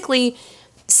 basically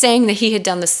saying that he had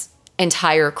done this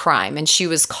entire crime, and she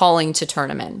was calling to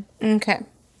turn him in. Okay.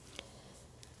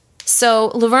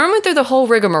 So Laverne went through the whole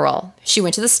rigmarole. She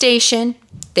went to the station.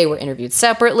 They were interviewed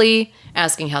separately,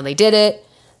 asking how they did it.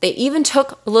 They even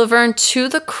took Laverne to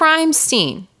the crime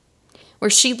scene, where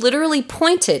she literally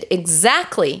pointed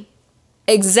exactly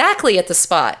at the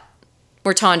spot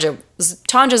where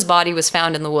Tanja's body was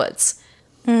found in the woods,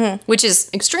 which is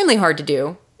extremely hard to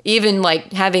do, even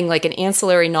like having like an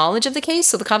ancillary knowledge of the case.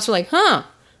 So the cops were like, there's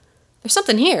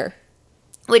something here.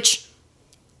 Which,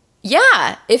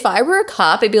 yeah, if I were a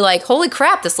cop, I'd be like, holy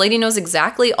crap, this lady knows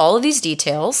exactly all of these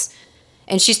details,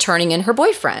 and she's turning in her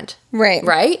boyfriend. Right.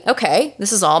 Right? Okay,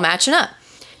 this is all matching up.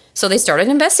 So they started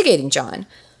investigating John.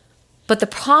 But the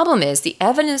problem is the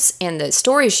evidence and the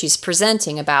stories she's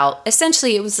presenting about,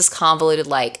 essentially it was this convoluted,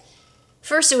 like,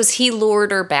 first it was he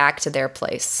lured her back to their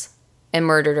place and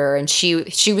murdered her, and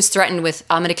she was threatened with,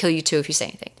 I'm going to kill you too if you say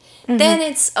anything. Then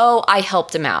it's, I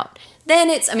helped him out. Then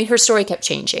it's, her story kept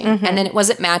changing. And then it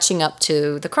wasn't matching up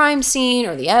to the crime scene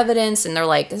or the evidence, and they're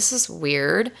like, this is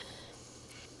weird.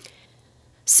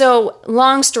 So,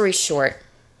 long story short,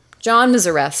 John was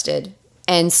arrested,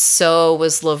 and so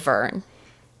was Laverne.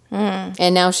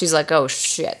 And now she's like, oh,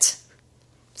 shit.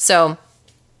 So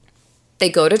they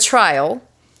go to trial.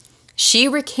 She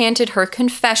recanted her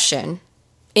confession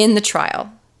in the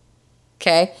trial.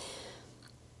 Okay?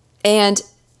 And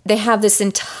they have this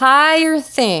entire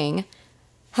thing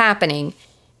happening.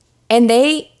 And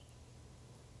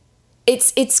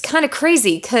it's kind of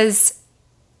crazy because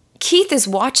Keith is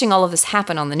watching all of this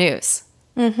happen on the news.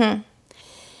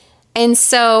 And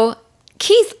so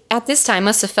Keith, at this time,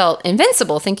 must have felt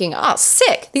invincible, thinking, oh,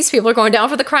 sick. These people are going down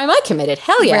for the crime I committed.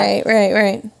 Hell yeah.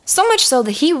 Right. So much so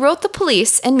that he wrote the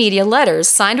police and media letters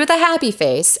signed with a happy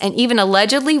face, and even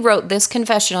allegedly wrote this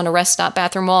confession on a Rest Stop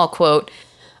bathroom wall, quote,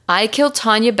 I killed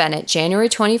Tanya Bennett January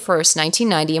 21st,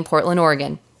 1990 in Portland,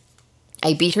 Oregon.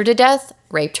 I beat her to death,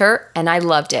 raped her, and I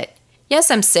loved it. Yes,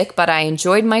 I'm sick, but I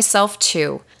enjoyed myself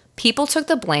too. People took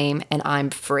the blame, and I'm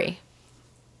free.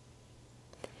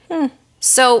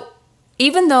 So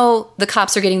even though the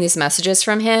cops are getting these messages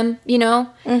from him,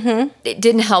 it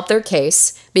didn't help their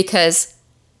case because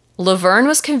Laverne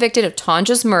was convicted of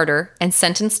Tanja's murder and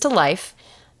sentenced to life.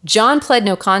 John pled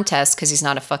no contest because he's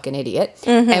not a fucking idiot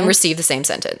and received the same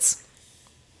sentence.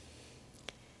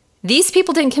 These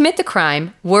people didn't commit the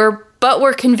crime, but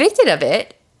were convicted of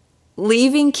it,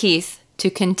 leaving Keith to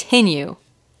continue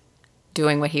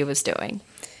doing what he was doing.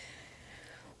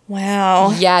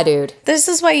 Wow. Yeah, dude. This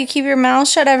is why you keep your mouth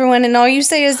shut, everyone, and all you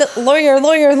say is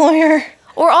lawyer.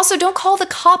 Or also, don't call the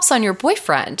cops on your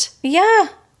boyfriend. Yeah.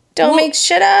 Don't make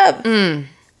shit up.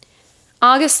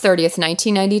 August 30th,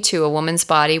 1992, a woman's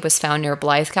body was found near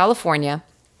Blythe, California.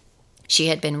 She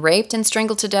had been raped and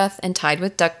strangled to death and tied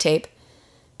with duct tape.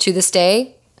 To this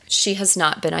day, she has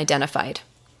not been identified.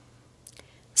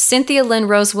 Cynthia Lynn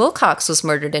Rose Wilcox was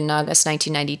murdered in August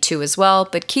 1992 as well,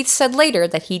 but Keith said later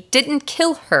that he didn't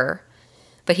kill her,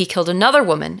 but he killed another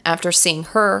woman after seeing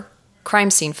her crime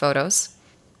scene photos.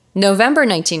 November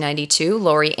 1992,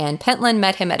 Lori Ann Pentland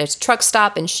met him at his truck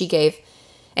stop, and he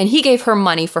gave her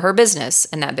money for her business,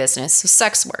 and that business was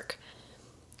sex work.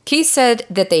 Keith said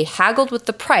that they haggled with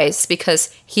the price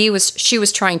because she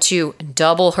was trying to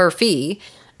double her fee,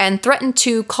 and threatened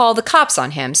to call the cops on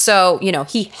him. So,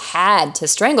 he had to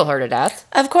strangle her to death.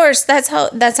 Of course, that's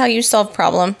how you solve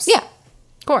problems. Yeah,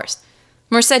 of course.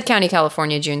 Merced County,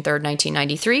 California, June 3rd,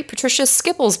 1993, Patricia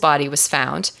Skipple's body was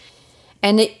found.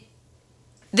 And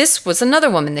this was another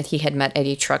woman that he had met at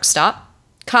a truck stop.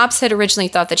 Cops had originally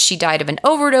thought that she died of an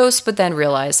overdose, but then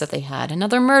realized that they had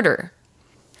another murder.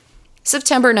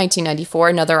 September 1994,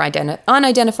 another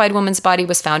unidentified woman's body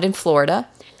was found in Florida.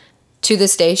 To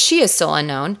this day, she is still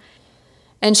unknown,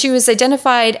 and she was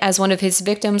identified as one of his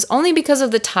victims only because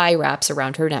of the tie wraps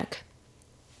around her neck.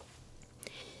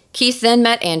 Keith then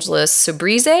met Angela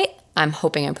Subrize, I'm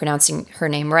hoping I'm pronouncing her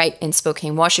name right, in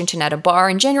Spokane, Washington at a bar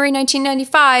in January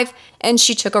 1995, and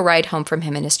she took a ride home from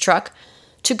him in his truck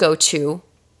to go to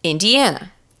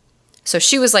Indiana. So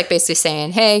she was like basically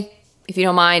saying, hey, if you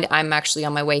don't mind, I'm actually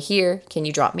on my way here. Can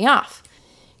you drop me off?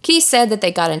 Keith said that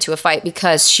they got into a fight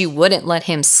because she wouldn't let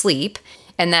him sleep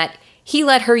and that he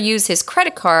let her use his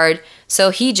credit card,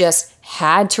 so he just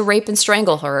had to rape and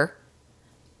strangle her.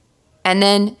 And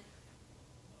then,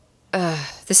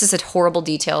 this is a horrible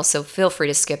detail, so feel free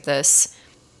to skip this.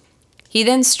 He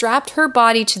then strapped her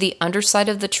body to the underside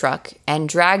of the truck and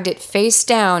dragged it face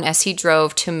down as he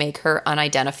drove to make her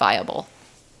unidentifiable.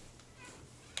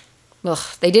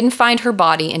 Ugh, they didn't find her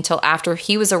body until after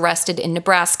he was arrested in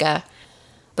Nebraska,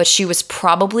 but she was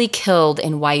probably killed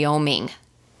in Wyoming.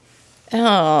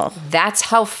 Oh. That's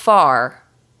how far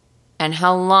and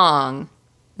how long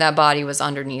that body was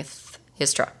underneath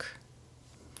his truck.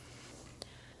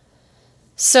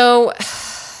 So,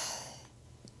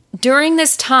 during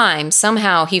this time,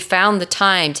 somehow he found the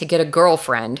time to get a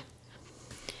girlfriend.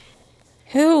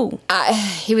 Who?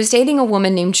 He was dating a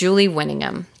woman named Julie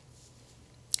Winningham.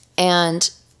 And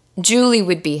Julie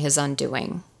would be his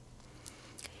undoing.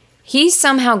 He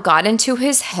somehow got into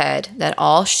his head that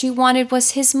all she wanted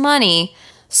was his money.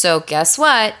 So guess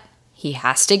what? He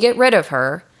has to get rid of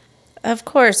her. Of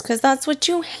course, because that's what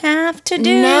you have to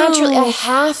do. Naturally, I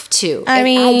have to. I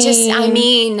mean...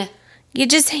 You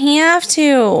just have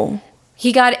to.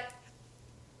 He got...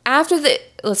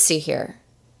 Let's see here.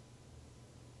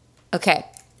 Okay.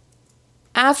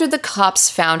 After the cops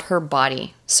found her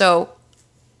body. So,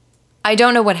 I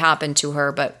don't know what happened to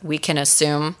her, but we can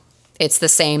assume it's the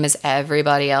same as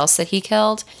everybody else that he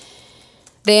killed.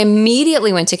 They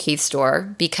immediately went to Keith's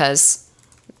door because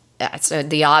that's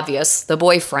the obvious, the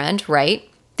boyfriend, right?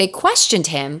 They questioned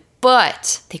him,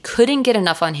 but they couldn't get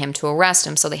enough on him to arrest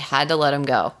him, so they had to let him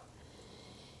go.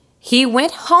 He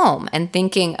went home and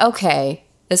thinking, okay,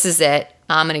 this is it.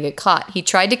 I'm going to get caught. He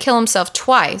tried to kill himself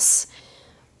twice,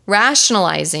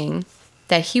 rationalizing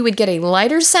that he would get a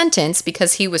lighter sentence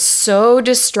because he was so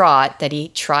distraught that he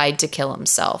tried to kill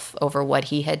himself over what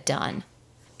he had done.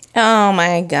 Oh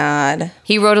my God.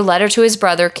 He wrote a letter to his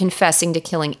brother confessing to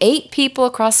killing 8 people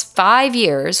across 5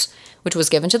 years, which was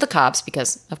given to the cops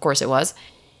because, of course, it was.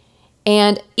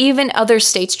 And even other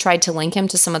states tried to link him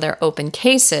to some of their open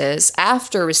cases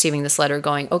after receiving this letter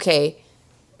going, okay,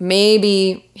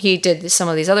 maybe he did some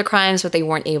of these other crimes, but they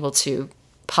weren't able to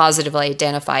positively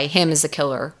identify him as the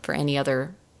killer for any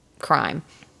other crime.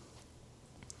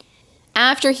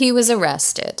 After he was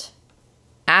arrested,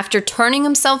 after turning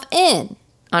himself in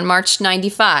on March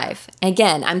 95,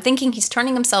 again, I'm thinking he's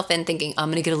turning himself in thinking, I'm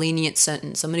going to get a lenient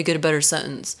sentence. I'm going to get a better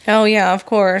sentence. Oh, yeah, of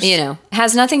course. You know,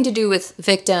 has nothing to do with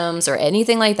victims or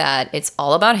anything like that. It's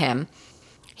all about him.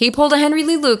 He pulled a Henry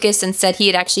Lee Lucas and said he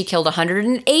had actually killed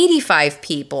 185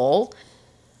 people,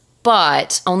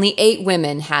 but only 8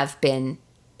 women have been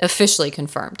officially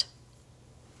confirmed.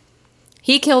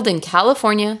 He killed in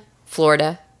California,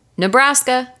 Florida,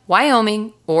 Nebraska,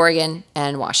 Wyoming, Oregon,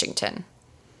 and Washington.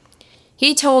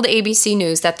 He told ABC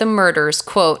News that the murders,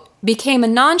 quote, became a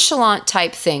nonchalant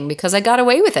type thing because I got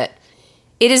away with it.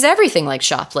 It is everything like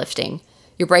shoplifting.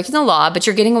 You're breaking the law, but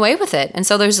you're getting away with it. And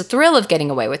so there's a thrill of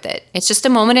getting away with it. It's just a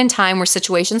moment in time where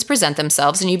situations present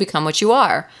themselves and you become what you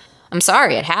are. I'm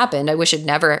sorry it happened. I wish it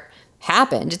never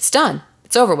happened. It's done.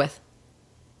 It's over with.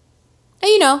 And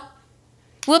you know,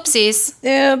 whoopsies.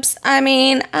 Oops. I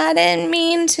mean, I didn't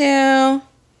mean to.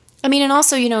 I mean, and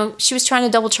also, you know, she was trying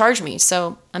to double charge me.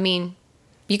 So, I mean,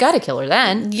 you got to kill her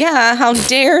then. Yeah, how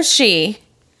dare she?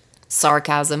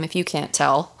 Sarcasm, if you can't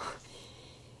tell.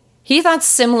 He thought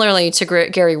similarly to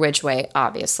Gary Ridgway,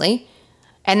 obviously,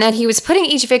 and that he was putting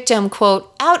each victim,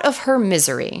 quote, out of her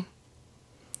misery.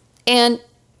 And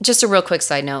just a real quick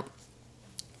side note,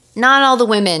 not all the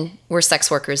women were sex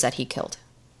workers that he killed.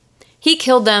 He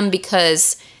killed them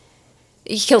because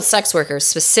he killed sex workers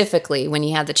specifically when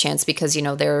he had the chance because, you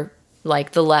know, they're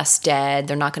like the less dead.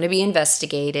 They're not going to be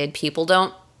investigated. People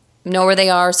don't know where they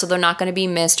are, so they're not going to be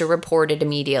missed or reported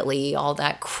immediately. All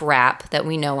that crap that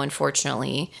we know,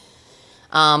 unfortunately.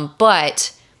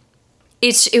 But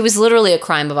it was literally a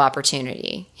crime of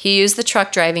opportunity. He used the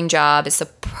truck driving job. It's the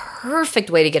perfect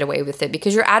way to get away with it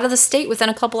because you're out of the state within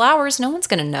a couple hours. No one's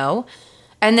going to know.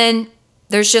 And then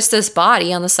there's just this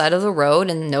body on the side of the road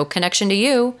and no connection to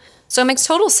you. So it makes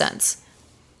total sense.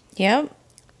 Yep.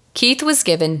 Keith was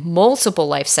given multiple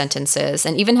life sentences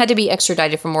and even had to be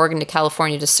extradited from Oregon to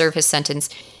California to serve his sentence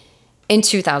in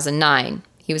 2009.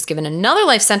 He was given another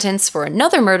life sentence for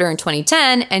another murder in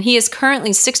 2010, and he is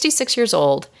currently 66 years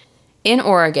old in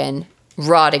Oregon,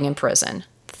 rotting in prison.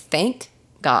 Thank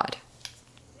God.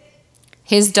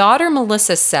 His daughter,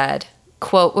 Melissa, said,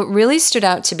 quote, "What really stood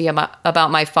out to me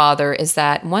about my father is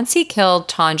that once he killed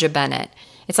Tanja Bennett,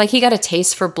 it's like he got a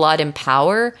taste for blood and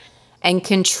power and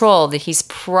control that he's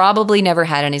probably never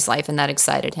had in his life, and that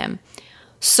excited him.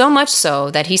 So much so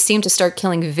that he seemed to start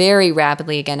killing very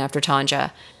rapidly again after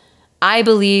Tanja. I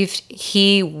believed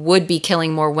he would be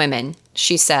killing more women,"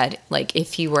 she said, like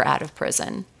if he were out of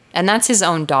prison. And that's his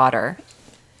own daughter.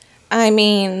 I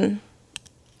mean,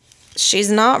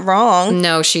 she's not wrong.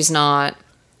 No, she's not.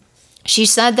 She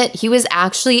said that he was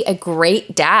actually a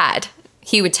great dad.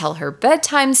 He would tell her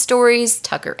bedtime stories,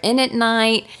 tuck her in at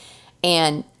night,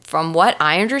 and from what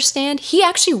I understand, he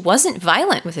actually wasn't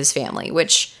violent with his family,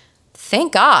 which,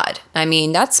 thank God. I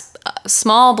mean, that's a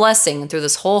small blessing through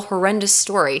this whole horrendous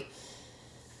story.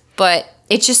 But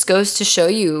it just goes to show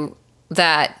you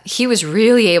that he was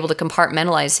really able to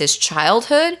compartmentalize his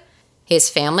childhood, his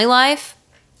family life,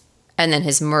 and then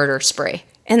his murder spree.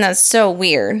 And that's so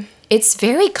weird. It's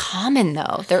very common,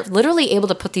 though. They're literally able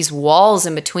to put these walls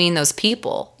in between those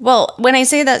people. Well, when I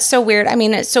say that's so weird, I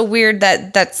mean it's so weird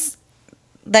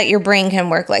that your brain can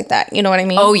work like that. You know what I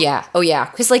mean? Oh, yeah. Oh, yeah.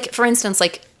 Because, like, for instance,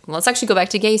 like, let's actually go back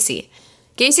to Gacy.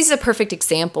 Gacy's a perfect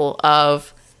example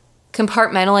of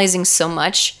compartmentalizing so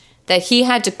much that he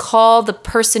had to call the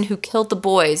person who killed the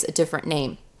boys a different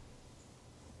name.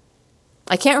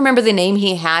 I can't remember the name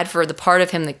he had for the part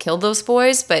of him that killed those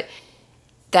boys, but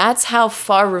that's how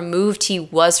far removed he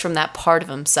was from that part of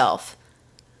himself.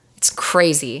 It's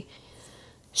crazy.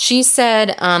 She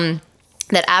said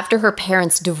that after her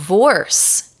parents'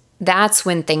 divorce, that's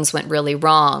when things went really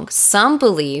wrong. Some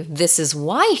believe this is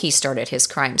why he started his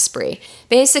crime spree.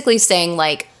 Basically saying,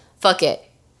 like, fuck it,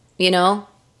 you know?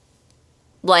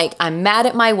 Like, I'm mad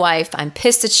at my wife. I'm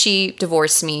pissed that she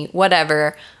divorced me.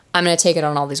 Whatever. I'm going to take it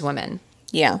on all these women.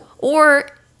 Yeah. Or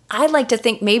I'd like to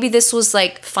think maybe this was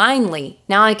like, finally,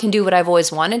 now I can do what I've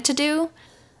always wanted to do.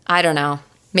 I don't know.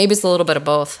 Maybe it's a little bit of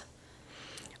both.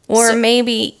 Or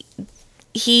maybe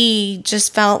he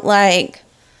just felt like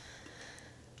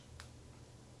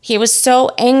he was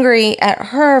so angry at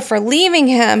her for leaving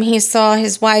him. He saw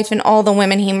his wife and all the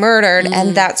women he murdered,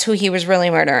 and that's who he was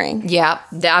really murdering. Yeah,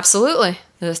 absolutely.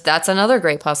 That's another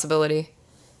great possibility.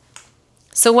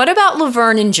 So what about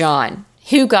Laverne and John,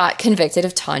 who got convicted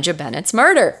of Tanja Bennett's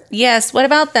murder? Yes, what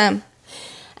about them?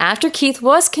 After Keith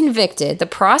was convicted, the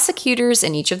prosecutors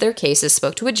in each of their cases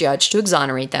spoke to a judge to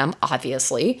exonerate them,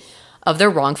 obviously, of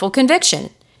their wrongful conviction.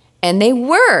 And they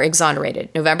were exonerated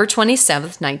November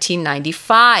 27th,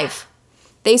 1995.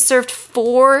 They served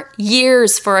 4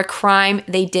 years for a crime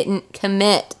they didn't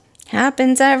commit.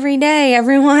 Happens every day,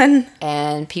 everyone.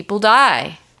 And people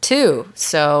die, too.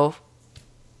 So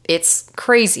it's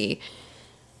crazy.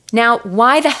 Now,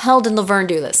 why the hell did Laverne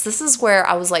do this? This is where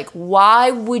I was like, why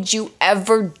would you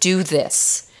ever do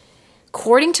this?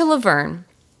 According to Laverne,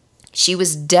 she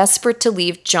was desperate to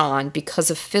leave John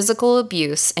because of physical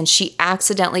abuse, and she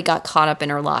accidentally got caught up in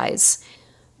her lies.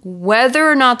 Whether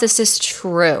or not this is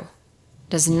true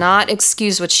does not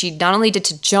excuse what she not only did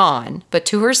to John, but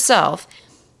to herself.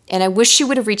 And I wish she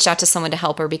would have reached out to someone to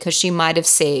help her because she might have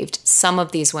saved some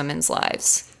of these women's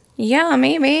lives. Yeah,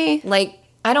 maybe. Like,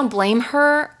 I don't blame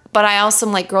her, but I also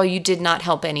am like, girl, you did not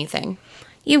help anything.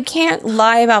 You can't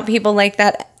lie about people like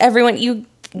that. Everyone, you...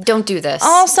 Don't do this.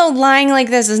 Also, lying like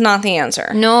this is not the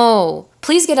answer. No.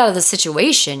 Please get out of the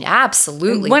situation.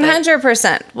 Absolutely.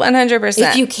 100%. 100%.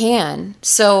 If you can.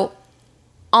 So,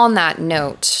 on that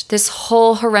note, this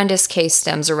whole horrendous case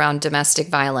stems around domestic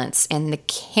violence and the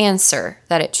cancer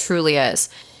that it truly is.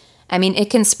 I mean, it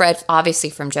can spread obviously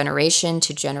from generation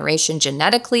to generation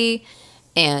genetically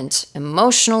and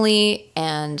emotionally,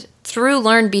 and through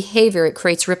learned behavior, it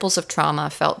creates ripples of trauma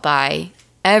felt by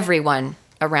everyone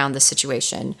around the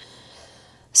situation.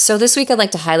 So this week, I'd like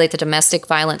to highlight the domestic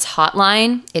violence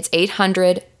hotline. It's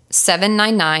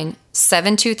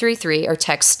 800-799-7233, or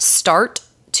text START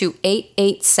to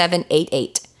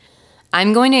 88788.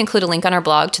 I'm going to include a link on our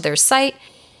blog to their site.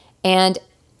 And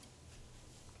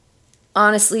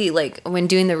honestly, like, when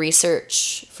doing the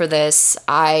research for this,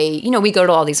 we go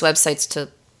to all these websites to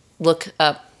look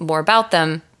up more about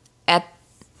them.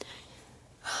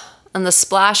 On the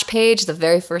splash page, the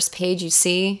very first page you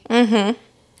see,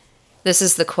 this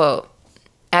is the quote.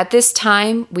 At this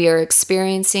time, we are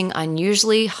experiencing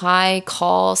unusually high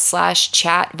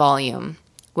call/chat volume.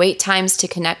 Wait times to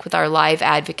connect with our live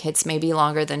advocates may be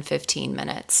longer than 15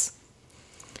 minutes.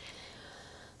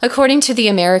 According to the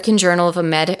American Journal of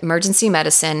Emergency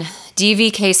Medicine,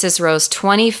 DV cases rose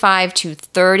 25 to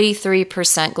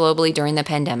 33% globally during the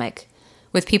pandemic,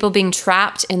 with people being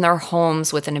trapped in their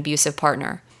homes with an abusive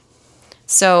partner.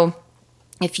 So,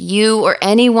 if you or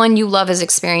anyone you love is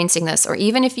experiencing this, or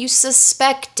even if you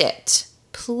suspect it,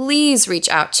 please reach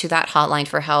out to that hotline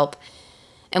for help.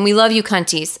 And we love you,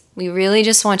 cunties. We really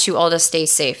just want you all to stay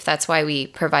safe. That's why we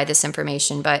provide this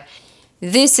information. But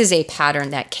this is a pattern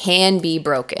that can be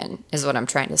broken, is what I'm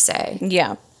trying to say.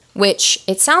 Yeah. Which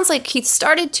it sounds like Keith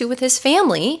started to with his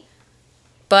family,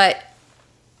 but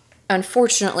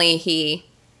unfortunately he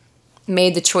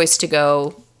made the choice to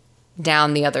go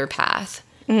down the other path.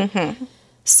 Mm-hmm.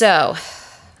 So,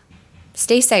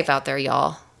 stay safe out there,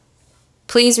 y'all.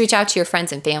 Please reach out to your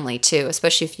friends and family, too,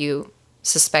 especially if you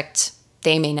suspect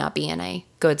they may not be in a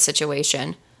good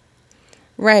situation.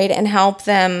 Right, and help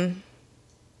them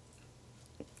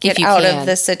get out of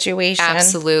the situation.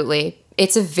 Absolutely.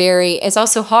 It's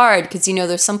also hard because,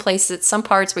 there's some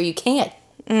parts where you can't.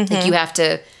 Mm-hmm. Like, you have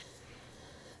to,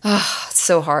 it's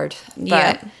so hard.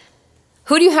 Yeah. But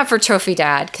who do you have for Trophy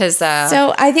Dad?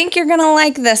 So I think you're going to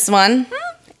like this one.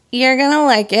 You're going to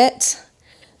like it.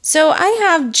 So I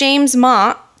have James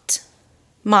Mott.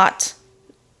 Mott.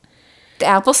 The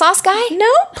applesauce guy?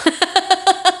 Nope.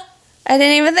 I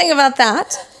didn't even think about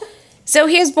that. So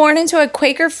he was born into a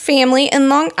Quaker family in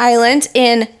Long Island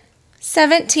in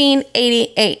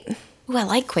 1788. Ooh, I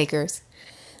like Quakers.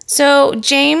 So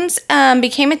James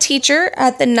became a teacher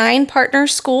at the Nine Partner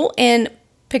School in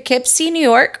Poughkeepsie, New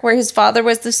York, where his father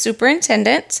was the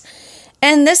superintendent.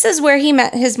 And this is where he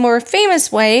met his more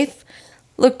famous wife,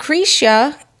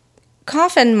 Lucretia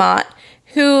Coffin Mott,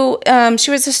 who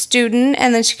she was a student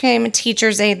and then she became a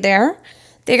teacher's aide there.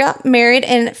 They got married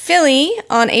in Philly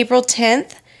on April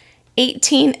 10th,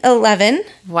 1811.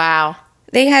 Wow.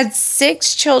 They had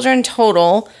 6 children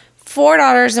total, 4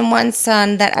 daughters and 1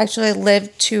 son that actually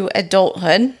lived to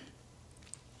adulthood.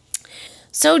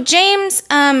 So James,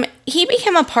 he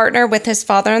became a partner with his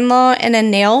father-in-law in a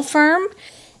nail firm.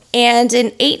 And in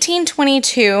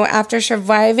 1822, after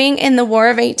surviving in the War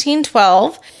of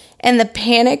 1812 and the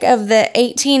Panic of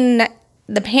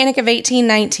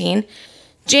 1819,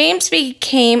 James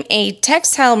became a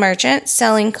textile merchant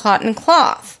selling cotton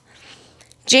cloth.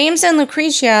 James and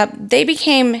Lucretia, they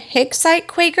became Hicksite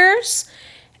Quakers,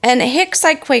 and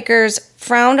Hicksite Quakers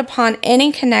frowned upon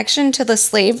any connection to the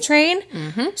slave trade.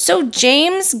 Mm-hmm. So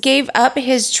James gave up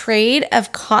his trade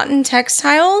of cotton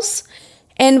textiles,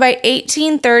 and by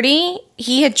 1830,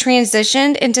 he had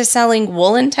transitioned into selling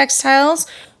woolen textiles,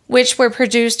 which were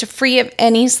produced free of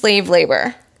any slave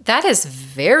labor. That is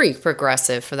very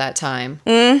progressive for that time.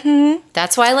 Mm-hmm.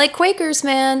 That's why I like Quakers,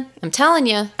 man. I'm telling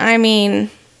you. I mean,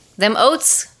 them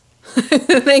oats,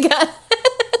 they got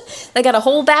a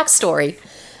whole backstory.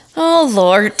 Oh,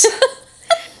 Lord.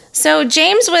 So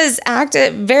James was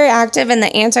very active in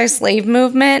the anti-slave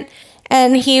movement,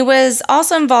 and he was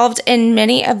also involved in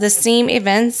many of the same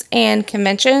events and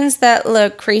conventions that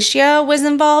Lucretia was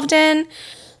involved in.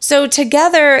 So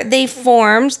together they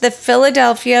formed the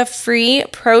Philadelphia Free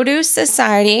Produce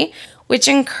Society, which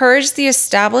encouraged the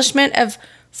establishment of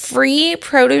free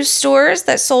produce stores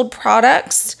that sold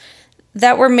products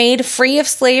that were made free of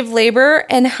slave labor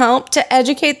and helped to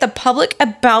educate the public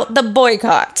about the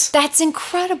boycott. That's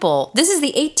incredible. This is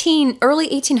the early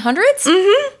 1800s?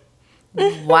 Mm-hmm.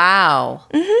 Mm-hmm. Wow.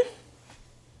 Mm-hmm.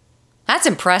 That's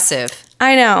impressive.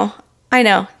 I know.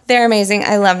 They're amazing.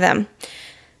 I love them.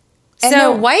 And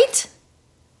they're white?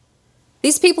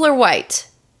 These people are white.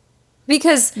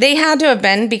 Because they had to have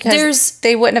been, because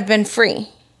they wouldn't have been free.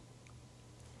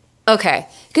 Okay.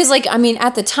 Because,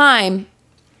 at the time,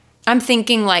 I'm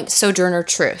thinking Sojourner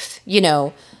Truth,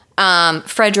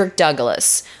 Frederick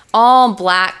Douglass, all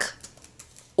black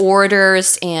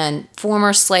orators and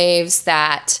former slaves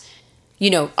that,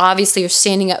 obviously are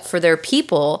standing up for their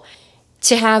people.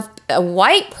 To have a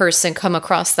white person come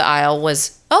across the aisle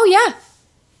was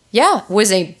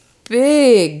a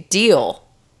big deal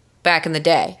back in the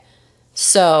day.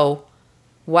 So,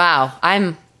 wow,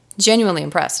 I'm genuinely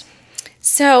impressed.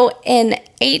 So, in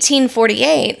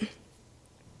 1848,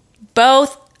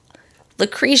 both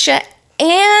Lucretia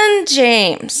and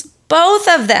James, both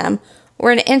of them,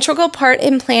 were an integral part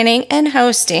in planning and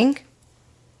hosting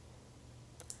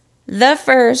the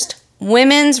first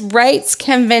Women's Rights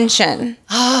Convention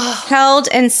held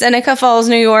in Seneca Falls,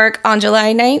 New York on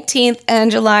July 19th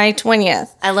and July 20th.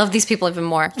 I love these people even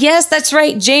more. Yes, that's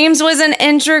right. James was an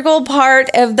integral part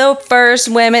of the first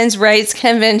Women's Rights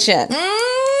Convention.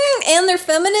 And they're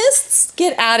feminists?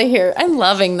 Get out of here. I'm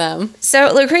loving them.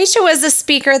 So Lucretia was the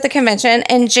speaker at the convention,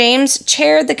 and James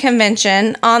chaired the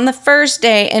convention on the first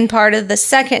day and part of the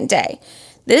second day.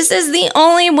 This is the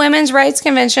only women's rights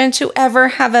convention to ever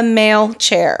have a male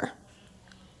chair.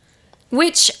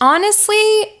 Which,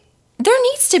 honestly, there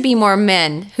needs to be more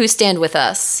men who stand with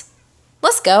us.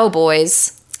 Let's go,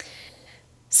 boys.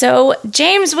 So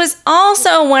James was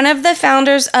also one of the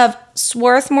founders of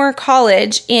Swarthmore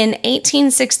College in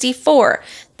 1864.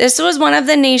 This was one of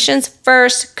the nation's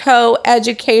first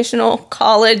co-educational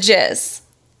colleges.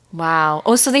 Wow.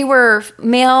 Oh, so they were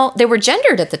male, they were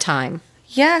gendered at the time.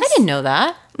 Yes. I didn't know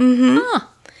that. Mm-hmm. Huh.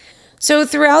 So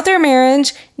throughout their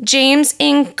marriage, James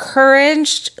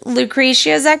encouraged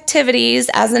Lucretia's activities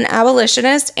as an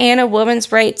abolitionist and a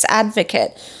women's rights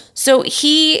advocate. So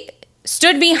he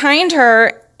stood behind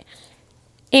her,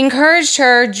 encouraged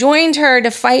her, joined her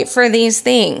to fight for these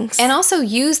things. And also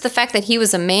used the fact that he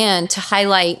was a man to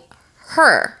highlight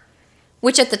her,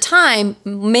 which at the time,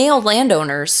 male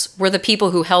landowners were the people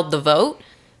who held the vote.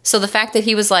 So the fact that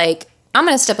he was like, I'm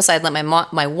going to step aside and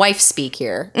let my wife speak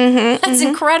here. That's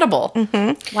incredible.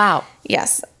 Wow.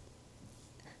 Yes.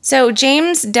 So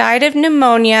James died of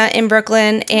pneumonia in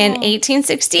Brooklyn in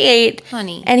 1868.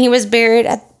 Honey. And he was buried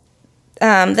at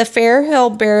the Fair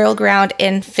Hill Burial Ground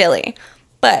in Philly.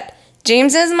 But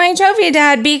James is my trophy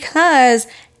dad because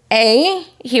A,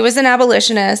 he was an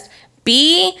abolitionist.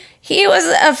 B, he was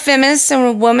a feminist and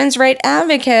a woman's right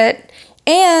advocate.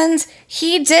 And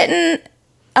he didn't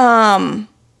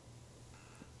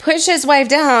push his wife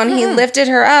down. He lifted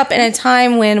her up in a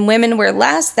time when women were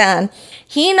less than.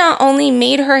 He not only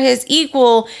made her his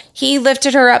equal, he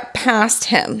lifted her up past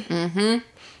him.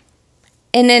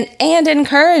 And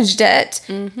encouraged it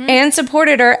and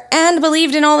supported her and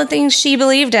believed in all the things she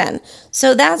believed in.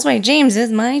 So that's why James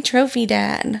is my trophy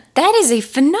dad. That is a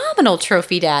phenomenal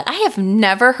trophy dad. I have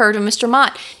never heard of Mr.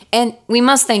 Mott. And we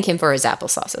must thank him for his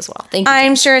applesauce as well. Thank you.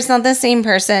 I'm sure it's not the same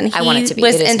person. He I want it to be.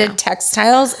 was It is into now.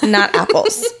 textiles, not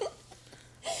apples.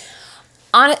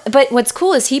 But what's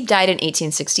cool is he died in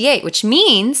 1868, which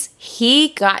means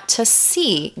he got to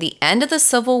see the end of the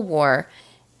Civil War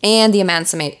and the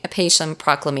Emancipation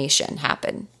Proclamation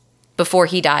happen before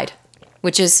he died,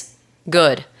 which is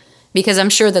good because I'm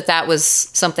sure that was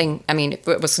something, I mean, it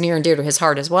was near and dear to his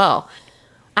heart as well.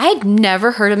 I had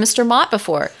never heard of Mr. Mott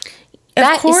before.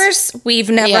 Of course, we've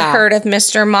never heard of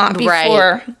Mr. Mott before.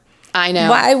 Right. I know.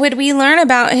 Why would we learn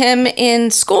about him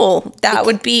in school? That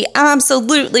would be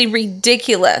absolutely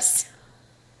ridiculous.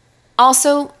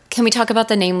 Also, can we talk about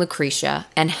the name Lucretia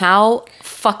and how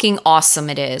fucking awesome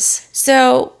it is?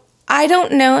 So, I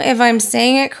don't know if I'm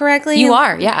saying it correctly. You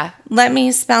are, yeah. Let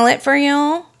me spell it for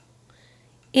y'all.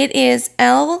 It is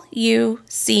Lucretia.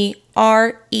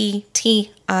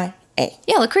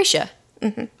 Yeah, Lucretia.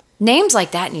 Names like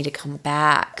that need to come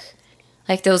back.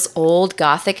 Like those old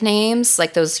Gothic names,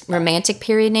 like those romantic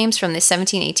period names from the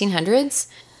 1800s.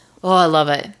 Oh, I love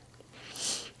it.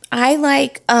 I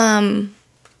like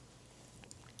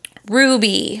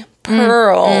Ruby,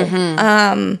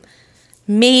 Pearl,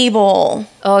 Mabel.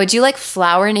 Oh, do you like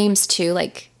flower names too?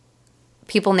 Like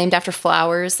people named after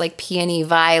flowers, like peony,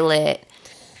 violet,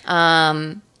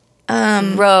 rose.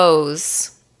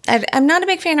 I'm not a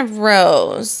big fan of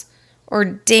Rose or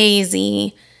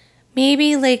Daisy.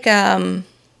 Maybe like I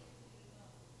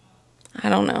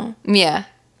don't know. Yeah,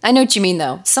 I know what you mean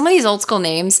though. Some of these old school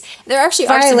names, there actually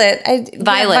Violet. are some,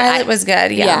 Violet. Violet was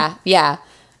good. Yeah.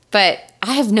 But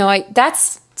I have no idea.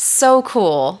 That's so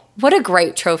cool. What a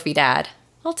great trophy dad.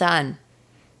 Well done.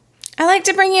 I like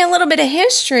to bring you a little bit of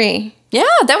history. Yeah,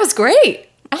 that was great.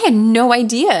 I had no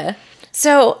idea.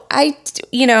 So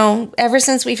ever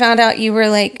since we found out you were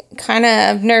like kind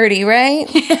of nerdy, right?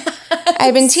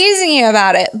 I've been teasing you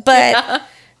about it, but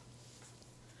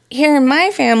here in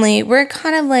my family, we're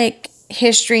kind of like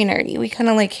history nerdy. We kind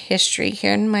of like history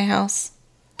here in my house.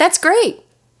 That's great.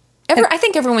 I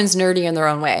think everyone's nerdy in their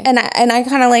own way. And I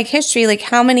kind of like history. Like,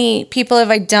 how many people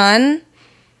have I done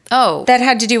that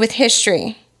had to do with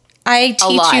history? I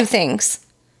teach you things.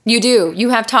 You do. You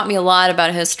have taught me a lot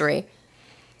about history.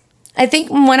 I think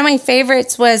one of my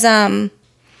favorites was, I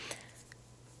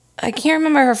can't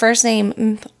remember her first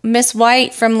name, Miss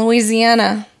White from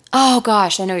Louisiana. Oh,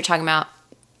 gosh. I know what you're talking about.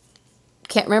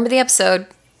 Can't remember the episode.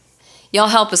 Y'all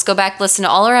help us. Go back, listen to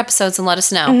all our episodes, and let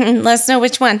us know. Let us know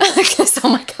which one. Oh,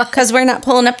 my God. Because we're not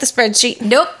pulling up the spreadsheet.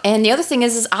 Nope. And the other thing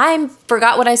is I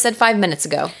forgot what I said 5 minutes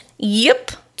ago.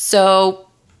 Yep. So,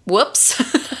 whoops.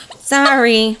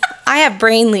 Sorry. I have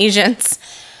brain lesions.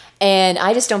 And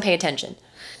I just don't pay attention.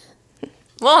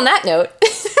 Well, on that note.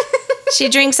 She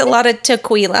drinks a lot of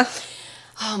tequila.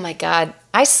 Oh my God.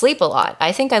 I sleep a lot.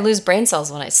 I think I lose brain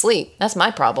cells when I sleep. That's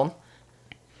my problem.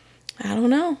 I don't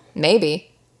know.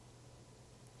 Maybe.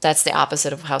 That's the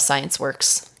opposite of how science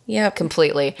works. Yep.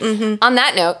 Completely. Mm-hmm. On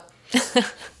that note.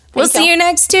 We'll see you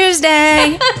next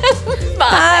Tuesday.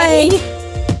 Bye. Bye.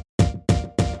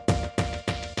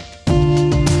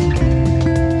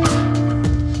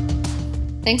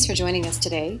 Thanks for joining us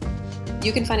today.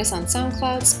 You can find us on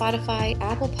SoundCloud, Spotify,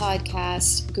 Apple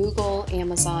Podcasts, Google,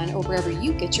 Amazon, or wherever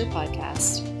you get your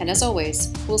podcast. And as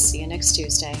always, we'll see you next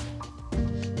Tuesday.